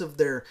because of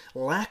their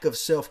lack of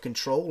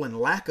self-control and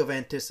lack of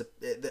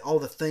all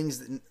the things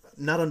that,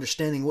 not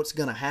understanding what's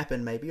going to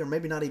happen, maybe, or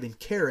maybe not even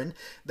caring,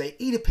 they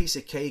eat a piece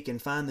of cake and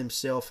find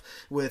themselves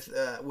with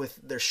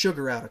their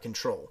sugar out of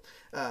control.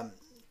 I'm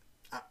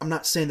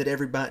not saying that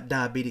every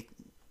diabetic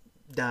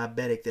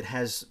that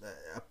has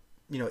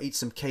eats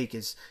some cake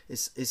is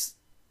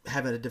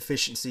having a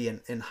deficiency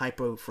in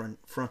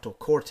hypofrontal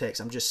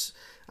cortex. I'm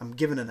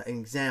giving an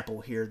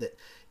example here that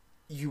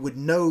you would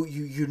know,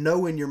 you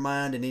know in your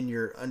mind and in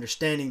your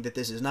understanding that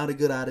this is not a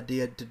good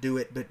idea to do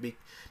it, but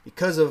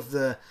because of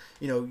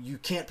you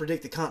can't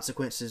predict the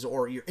consequences,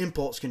 or your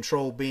impulse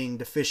control being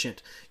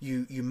deficient,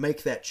 you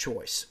make that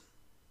choice.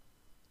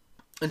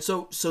 And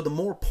so the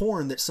more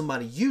porn that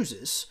somebody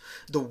uses,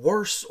 the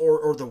worse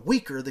or the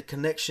weaker the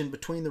connection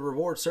between the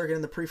reward circuit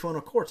and the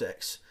prefrontal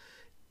cortex.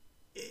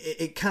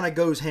 It kind of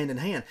goes hand in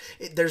hand.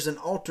 There's an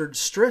altered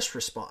stress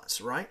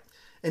response, right?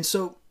 And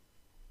so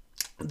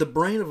the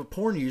brain of a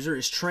porn user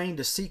is trained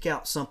to seek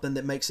out something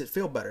that makes it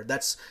feel better.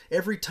 That's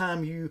every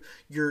time you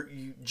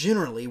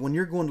generally, when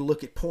you're going to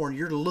look at porn,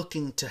 you're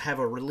looking to have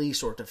a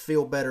release or to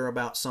feel better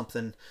about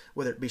something,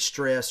 whether it be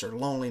stress or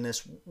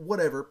loneliness,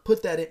 whatever.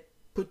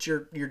 Put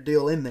your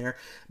deal in there.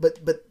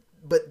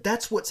 But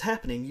that's what's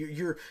happening.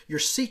 You're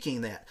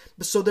seeking that.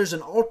 So there's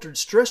an altered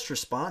stress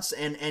response,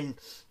 and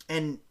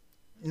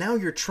now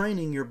you're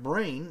training your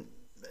brain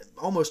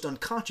almost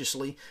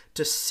unconsciously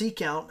to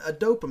seek out a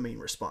dopamine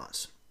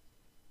response.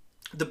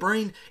 The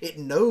brain, it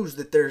knows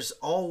that there's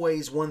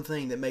always one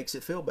thing that makes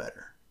it feel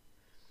better.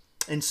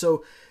 And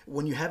so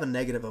when you have a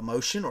negative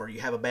emotion, or you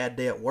have a bad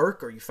day at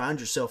work, or you find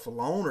yourself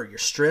alone, or you're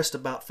stressed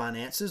about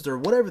finances, or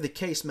whatever the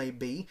case may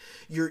be,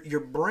 your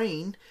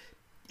brain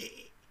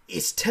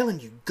is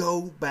telling you,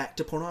 go back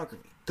to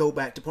pornography. Go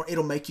back to porn.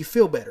 It'll make you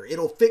feel better.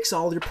 It'll fix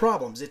all your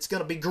problems. It's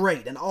going to be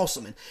great and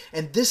awesome.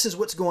 And this is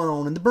what's going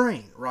on in the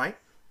brain, right?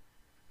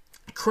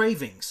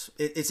 Cravings.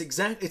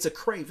 It's a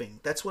craving.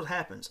 That's what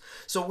happens.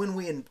 So when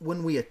we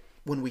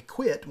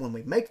quit, when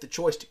we make the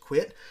choice to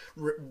quit,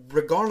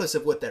 regardless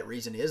of what that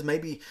reason is,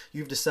 maybe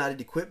you've decided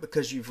to quit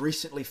because you've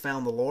recently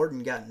found the Lord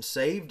and gotten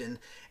saved and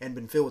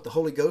been filled with the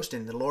Holy Ghost,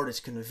 and the Lord is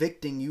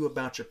convicting you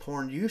about your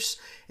porn use,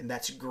 and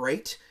that's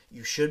great.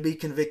 You should be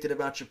convicted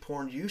about your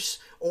porn use,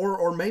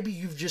 or maybe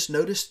you've just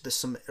noticed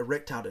some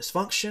erectile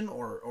dysfunction,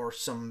 or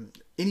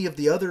any of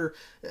the other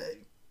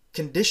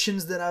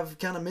conditions that I've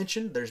kind of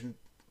mentioned. There's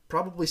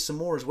probably some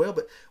more as well,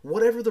 but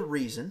whatever the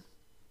reason,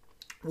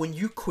 when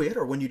you quit,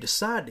 or when you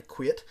decide to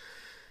quit,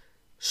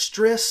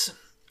 stress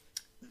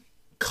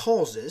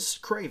causes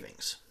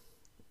cravings.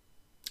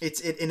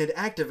 It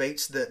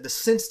activates the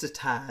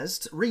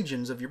sensitized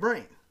regions of your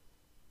brain.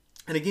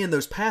 And again,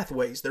 those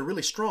pathways, they're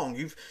really strong.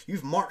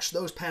 You've marched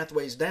those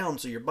pathways down,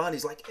 so your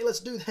body's like, hey, let's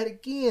do that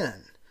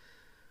again.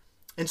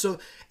 And so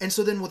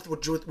then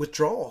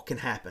withdrawal can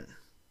happen.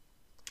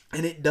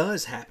 And it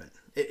does happen.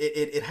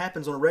 It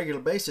happens on a regular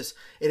basis.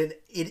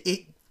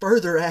 It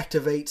further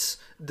activates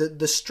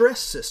the stress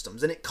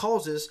systems, and it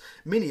causes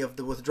many of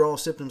the withdrawal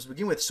symptoms to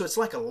begin with. So it's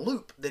like a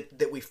loop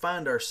that we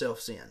find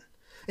ourselves in.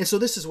 And so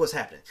this is what's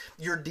happening.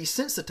 Your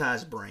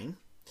desensitized brain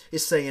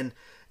is saying,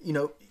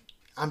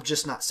 I'm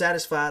just not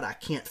satisfied. I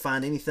can't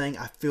find anything.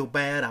 I feel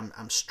bad.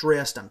 I'm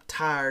stressed. I'm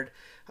tired.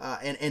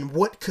 And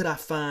what could I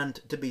find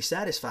to be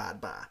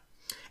satisfied by?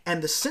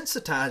 And the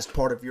sensitized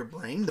part of your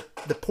brain,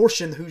 the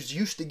portion who's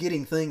used to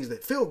getting things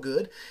that feel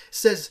good,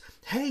 says,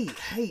 hey,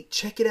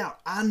 check it out.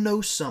 I know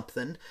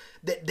something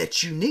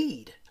that you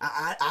need.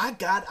 I've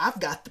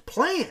got the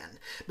plan.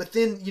 But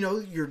then,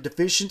 your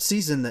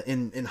deficiencies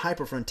in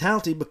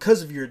hyperfrontality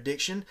because of your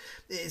addiction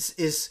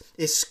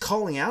is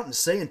calling out and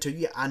saying to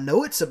you, I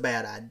know it's a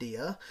bad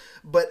idea,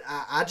 but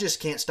I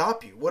just can't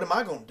stop you. What am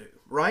I going to do?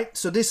 Right?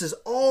 So this is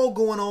all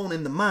going on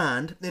in the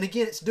mind. And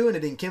again, it's doing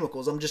it in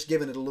chemicals. I'm just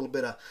giving it a little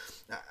bit of,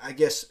 I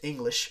guess,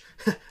 English.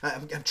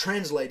 I'm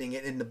translating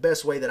it in the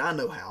best way that I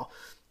know how.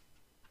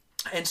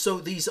 And so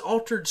these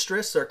altered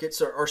stress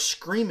circuits are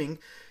screaming,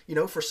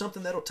 for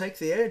something that'll take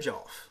the edge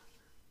off.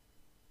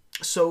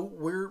 So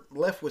we're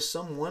left with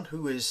someone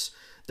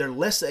they're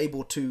less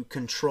able to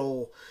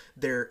control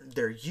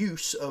their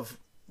use of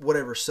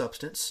whatever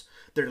substance.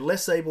 They're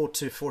less able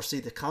to foresee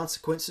the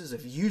consequences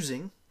of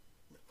using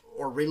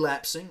or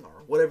relapsing,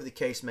 or whatever the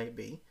case may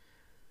be.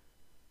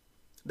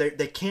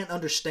 They can't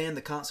understand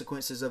the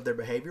consequences of their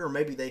behavior, or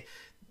maybe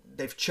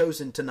they've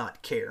chosen to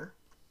not care.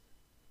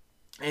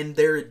 And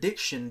their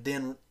addiction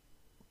then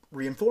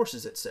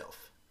reinforces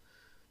itself.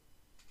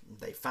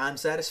 They find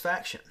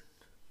satisfaction.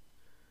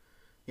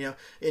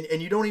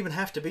 And you don't even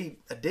have to be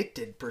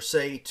addicted per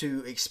se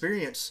to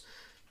experience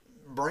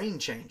brain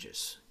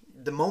changes.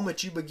 The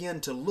moment you begin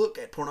to look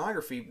at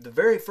pornography, the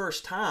very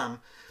first time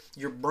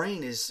your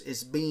brain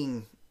is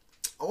being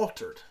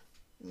altered.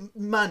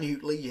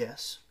 Minutely,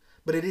 yes,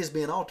 but it is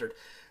being altered.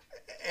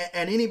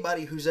 And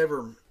anybody who's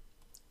ever,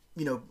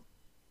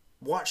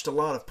 watched a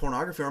lot of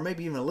pornography, or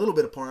maybe even a little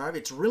bit of pornography,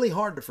 it's really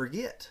hard to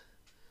forget.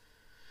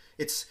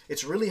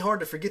 It's really hard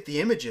to forget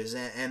the images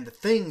and the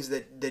things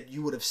that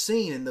you would have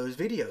seen in those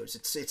videos.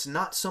 It's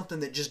not something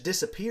that just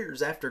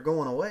disappears after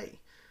going away.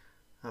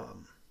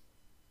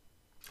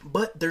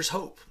 But there's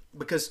hope,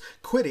 because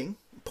quitting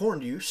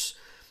porn use,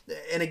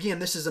 and again,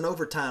 this is an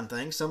overtime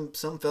thing. Some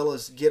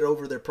fellas get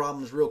over their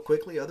problems real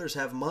quickly. Others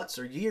have months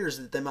or years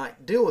that they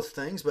might deal with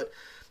things.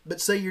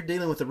 But say you're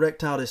dealing with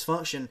erectile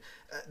dysfunction,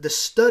 the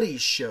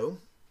studies show,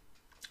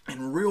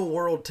 and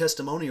real-world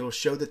testimonials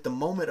show, that the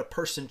moment a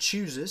person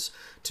chooses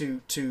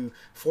to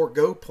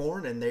forego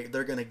porn, and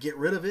they're going to get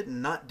rid of it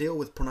and not deal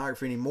with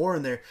pornography anymore,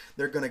 and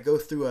they're going to go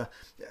through at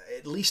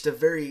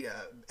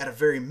a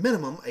very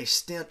minimum, a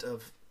stint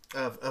of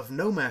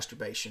no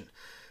masturbation,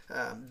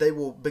 they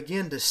will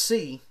begin to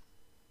see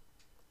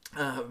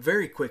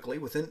very quickly,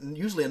 within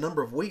usually a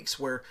number of weeks,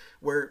 where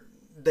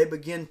they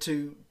begin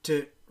to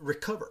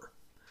recover.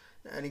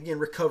 And again,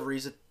 recovery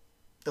is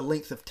a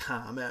length of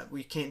time.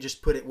 We can't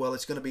just put it, well,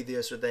 it's going to be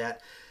this or that,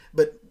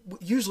 but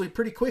usually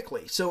pretty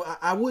quickly. So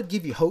I would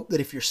give you hope that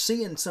if you're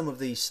seeing some of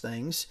these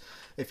things,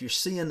 if you're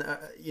seeing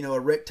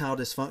erectile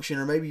dysfunction,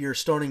 or maybe you're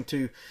starting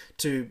to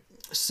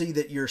see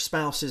that your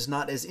spouse is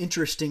not as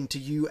interesting to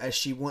you as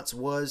she once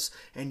was,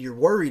 and you're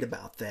worried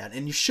about that,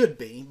 and you should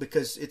be,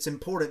 because it's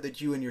important that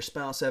you and your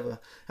spouse have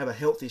a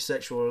healthy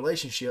sexual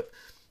relationship.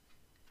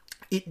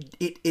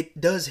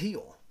 It does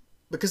heal.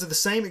 Because of the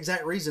same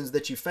exact reasons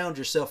that you found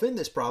yourself in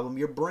this problem.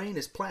 Your brain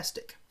is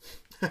plastic.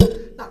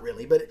 Not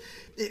really, but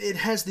it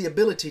has the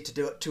ability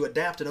to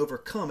adapt and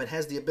overcome. It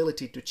has the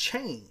ability to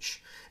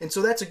change. And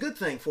so that's a good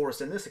thing for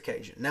us in this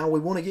occasion. Now we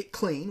want to get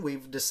clean.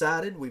 We've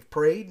decided, we've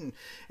prayed,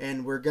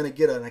 and we're going to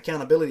get an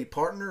accountability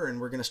partner,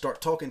 and we're going to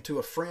start talking to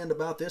a friend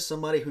about this,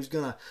 somebody who's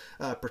going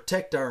to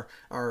protect our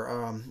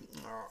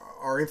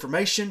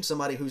information,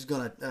 somebody who's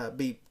going to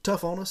be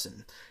tough on us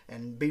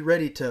and be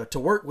ready to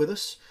work with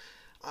us.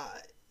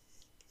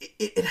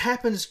 It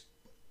happens,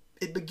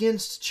 it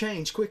begins to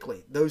change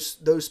quickly.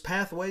 Those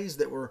pathways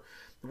that were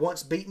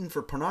once beaten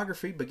for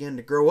pornography begin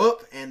to grow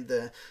up, and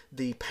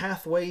the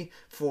pathway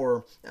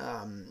for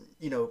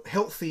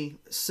healthy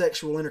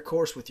sexual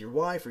intercourse with your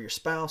wife or your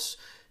spouse,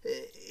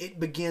 it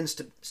begins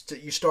to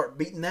you start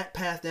beating that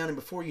path down, and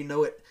before you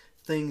know it,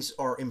 things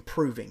are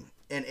improving.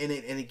 And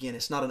again,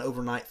 it's not an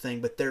overnight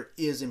thing, but there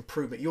is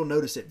improvement. You'll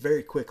notice it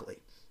very quickly.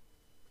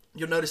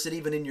 You'll notice it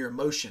even in your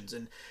emotions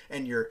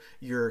and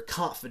your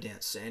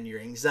confidence and your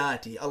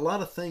anxiety. A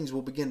lot of things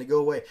will begin to go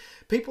away.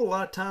 People a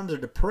lot of times are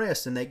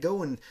depressed, and they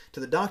go to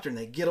the doctor and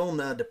they get on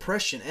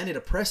depression,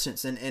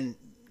 antidepressants, and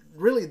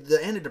really the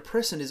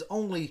antidepressant is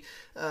only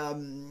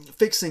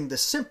fixing the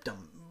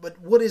symptom. But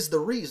what is the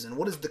reason?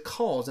 What is the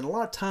cause? And a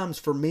lot of times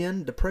for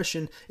men,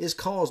 depression is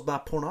caused by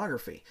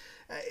pornography.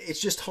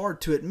 It's just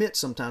hard to admit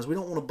sometimes. We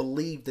don't want to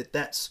believe that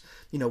that's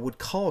would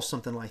cause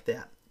something like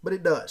that, but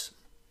it does.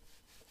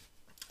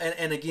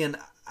 And again,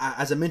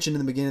 as I mentioned in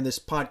the beginning, this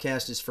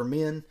podcast is for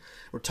men.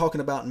 We're talking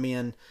about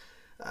men.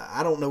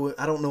 I don't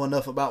know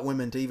enough about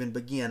women to even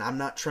begin. I'm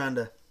not trying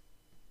to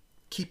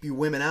keep you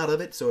women out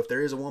of it. So if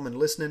there is a woman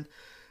listening,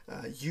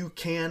 you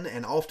can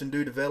and often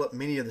do develop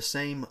many of the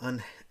same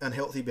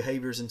unhealthy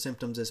behaviors and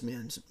symptoms as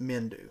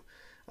men do.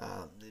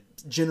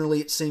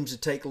 Generally, it seems to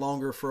take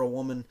longer for a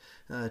woman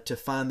to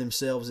find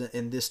themselves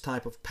in this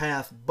type of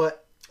path,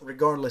 but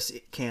regardless,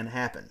 it can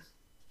happen.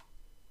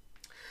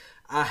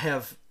 I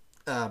have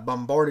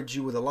bombarded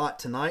you with a lot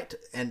tonight,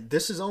 and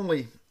this is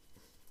only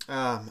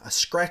a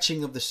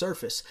scratching of the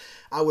surface.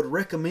 I would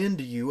recommend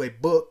to you a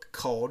book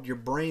called Your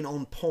Brain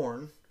on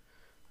Porn.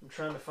 I'm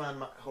trying to find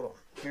my... Hold on.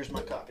 Here's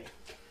my copy.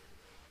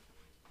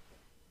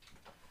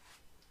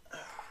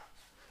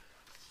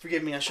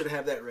 Forgive me, I should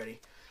have that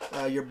ready.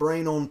 Your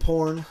Brain on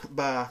Porn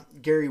by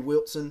Gary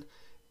Wilson.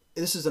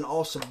 This is an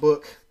awesome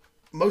book.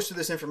 Most of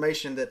this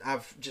information that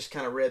I've just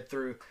kind of read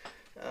through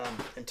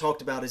and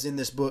talked about is in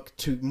this book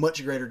to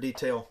much greater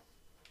detail.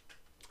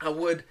 I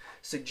would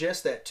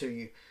suggest that to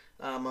you.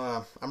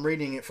 I'm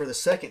reading it for the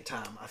second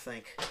time, I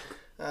think.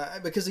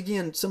 Because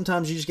again,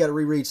 sometimes you just got to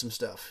reread some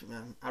stuff.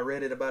 I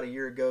read it about a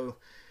year ago,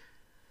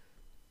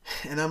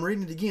 and I'm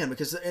reading it again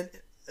because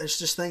it's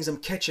just things I'm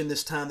catching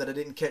this time that I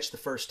didn't catch the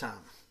first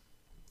time.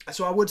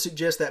 So I would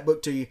suggest that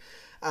book to you.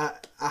 I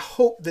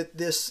hope that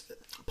this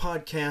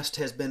podcast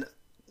has been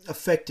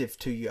effective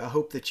to you. I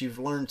hope that you've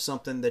learned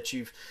something, that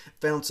you've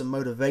found some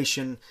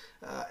motivation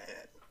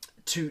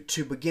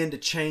to begin to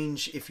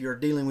change if you're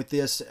dealing with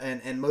this,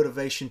 and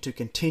motivation to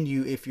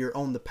continue if you're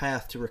on the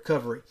path to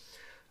recovery.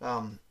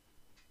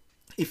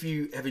 If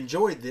you have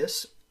enjoyed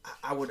this,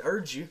 I would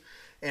urge you,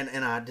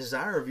 and I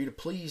desire of you, to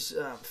please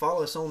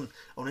follow us on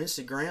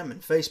Instagram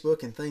and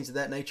Facebook and things of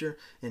that nature,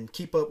 and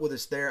keep up with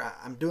us there.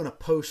 I'm doing a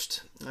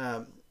post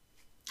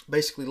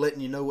basically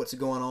letting you know what's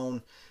going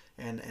on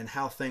and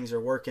how things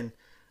are working.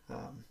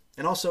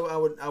 And also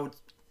I would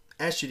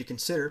ask you to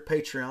consider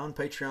Patreon.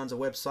 Patreon's a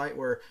website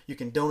where you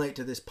can donate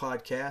to this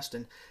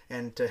podcast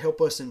and to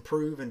help us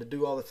improve and to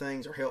do all the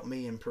things or help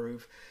me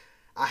improve.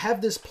 I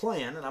have this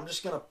plan, and I'm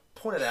just going to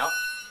point it out.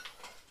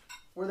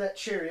 Where that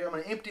chair is, I'm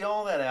going to empty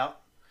all that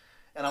out,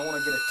 and I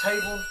want to get a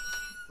table.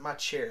 My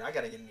chair, I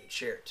got to get a new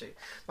chair too.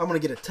 I'm going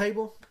to get a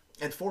table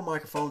and 4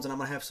 microphones, and I'm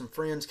going to have some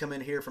friends come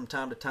in here from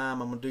time to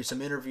time. I'm going to do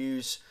some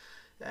interviews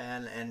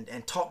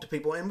and talk to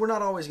people, and we're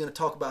not always going to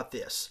talk about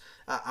this.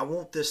 I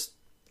want this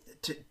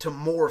to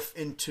morph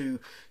into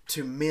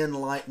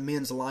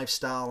men's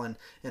lifestyle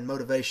and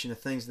motivation and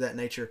things of that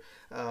nature.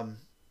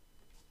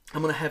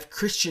 I'm going to have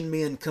Christian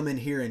men come in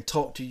here and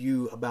talk to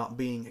you about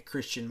being a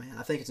Christian man.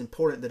 I think it's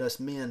important that us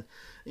men,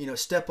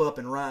 step up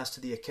and rise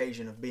to the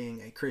occasion of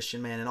being a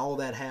Christian man and all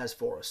that has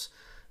for us.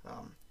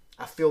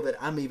 I feel that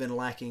I'm even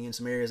lacking in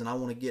some areas, and I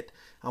want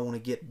to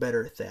get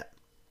better at that.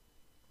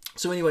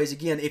 So, anyways,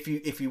 again, if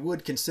you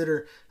would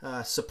consider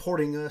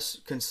supporting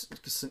us,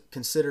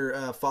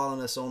 consider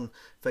following us on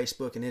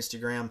Facebook and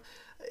Instagram.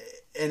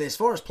 And as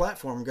far as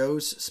platform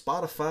goes,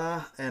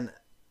 Spotify and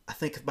I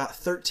think about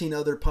 13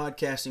 other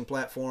podcasting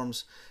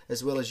platforms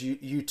as well as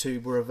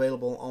YouTube were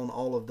available on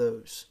all of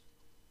those.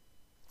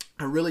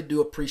 I really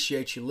do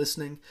appreciate you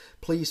listening.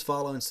 Please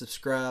follow and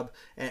subscribe,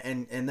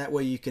 and that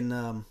way you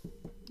can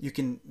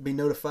be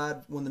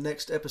notified when the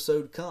next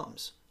episode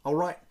comes. All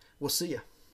right, we'll see you.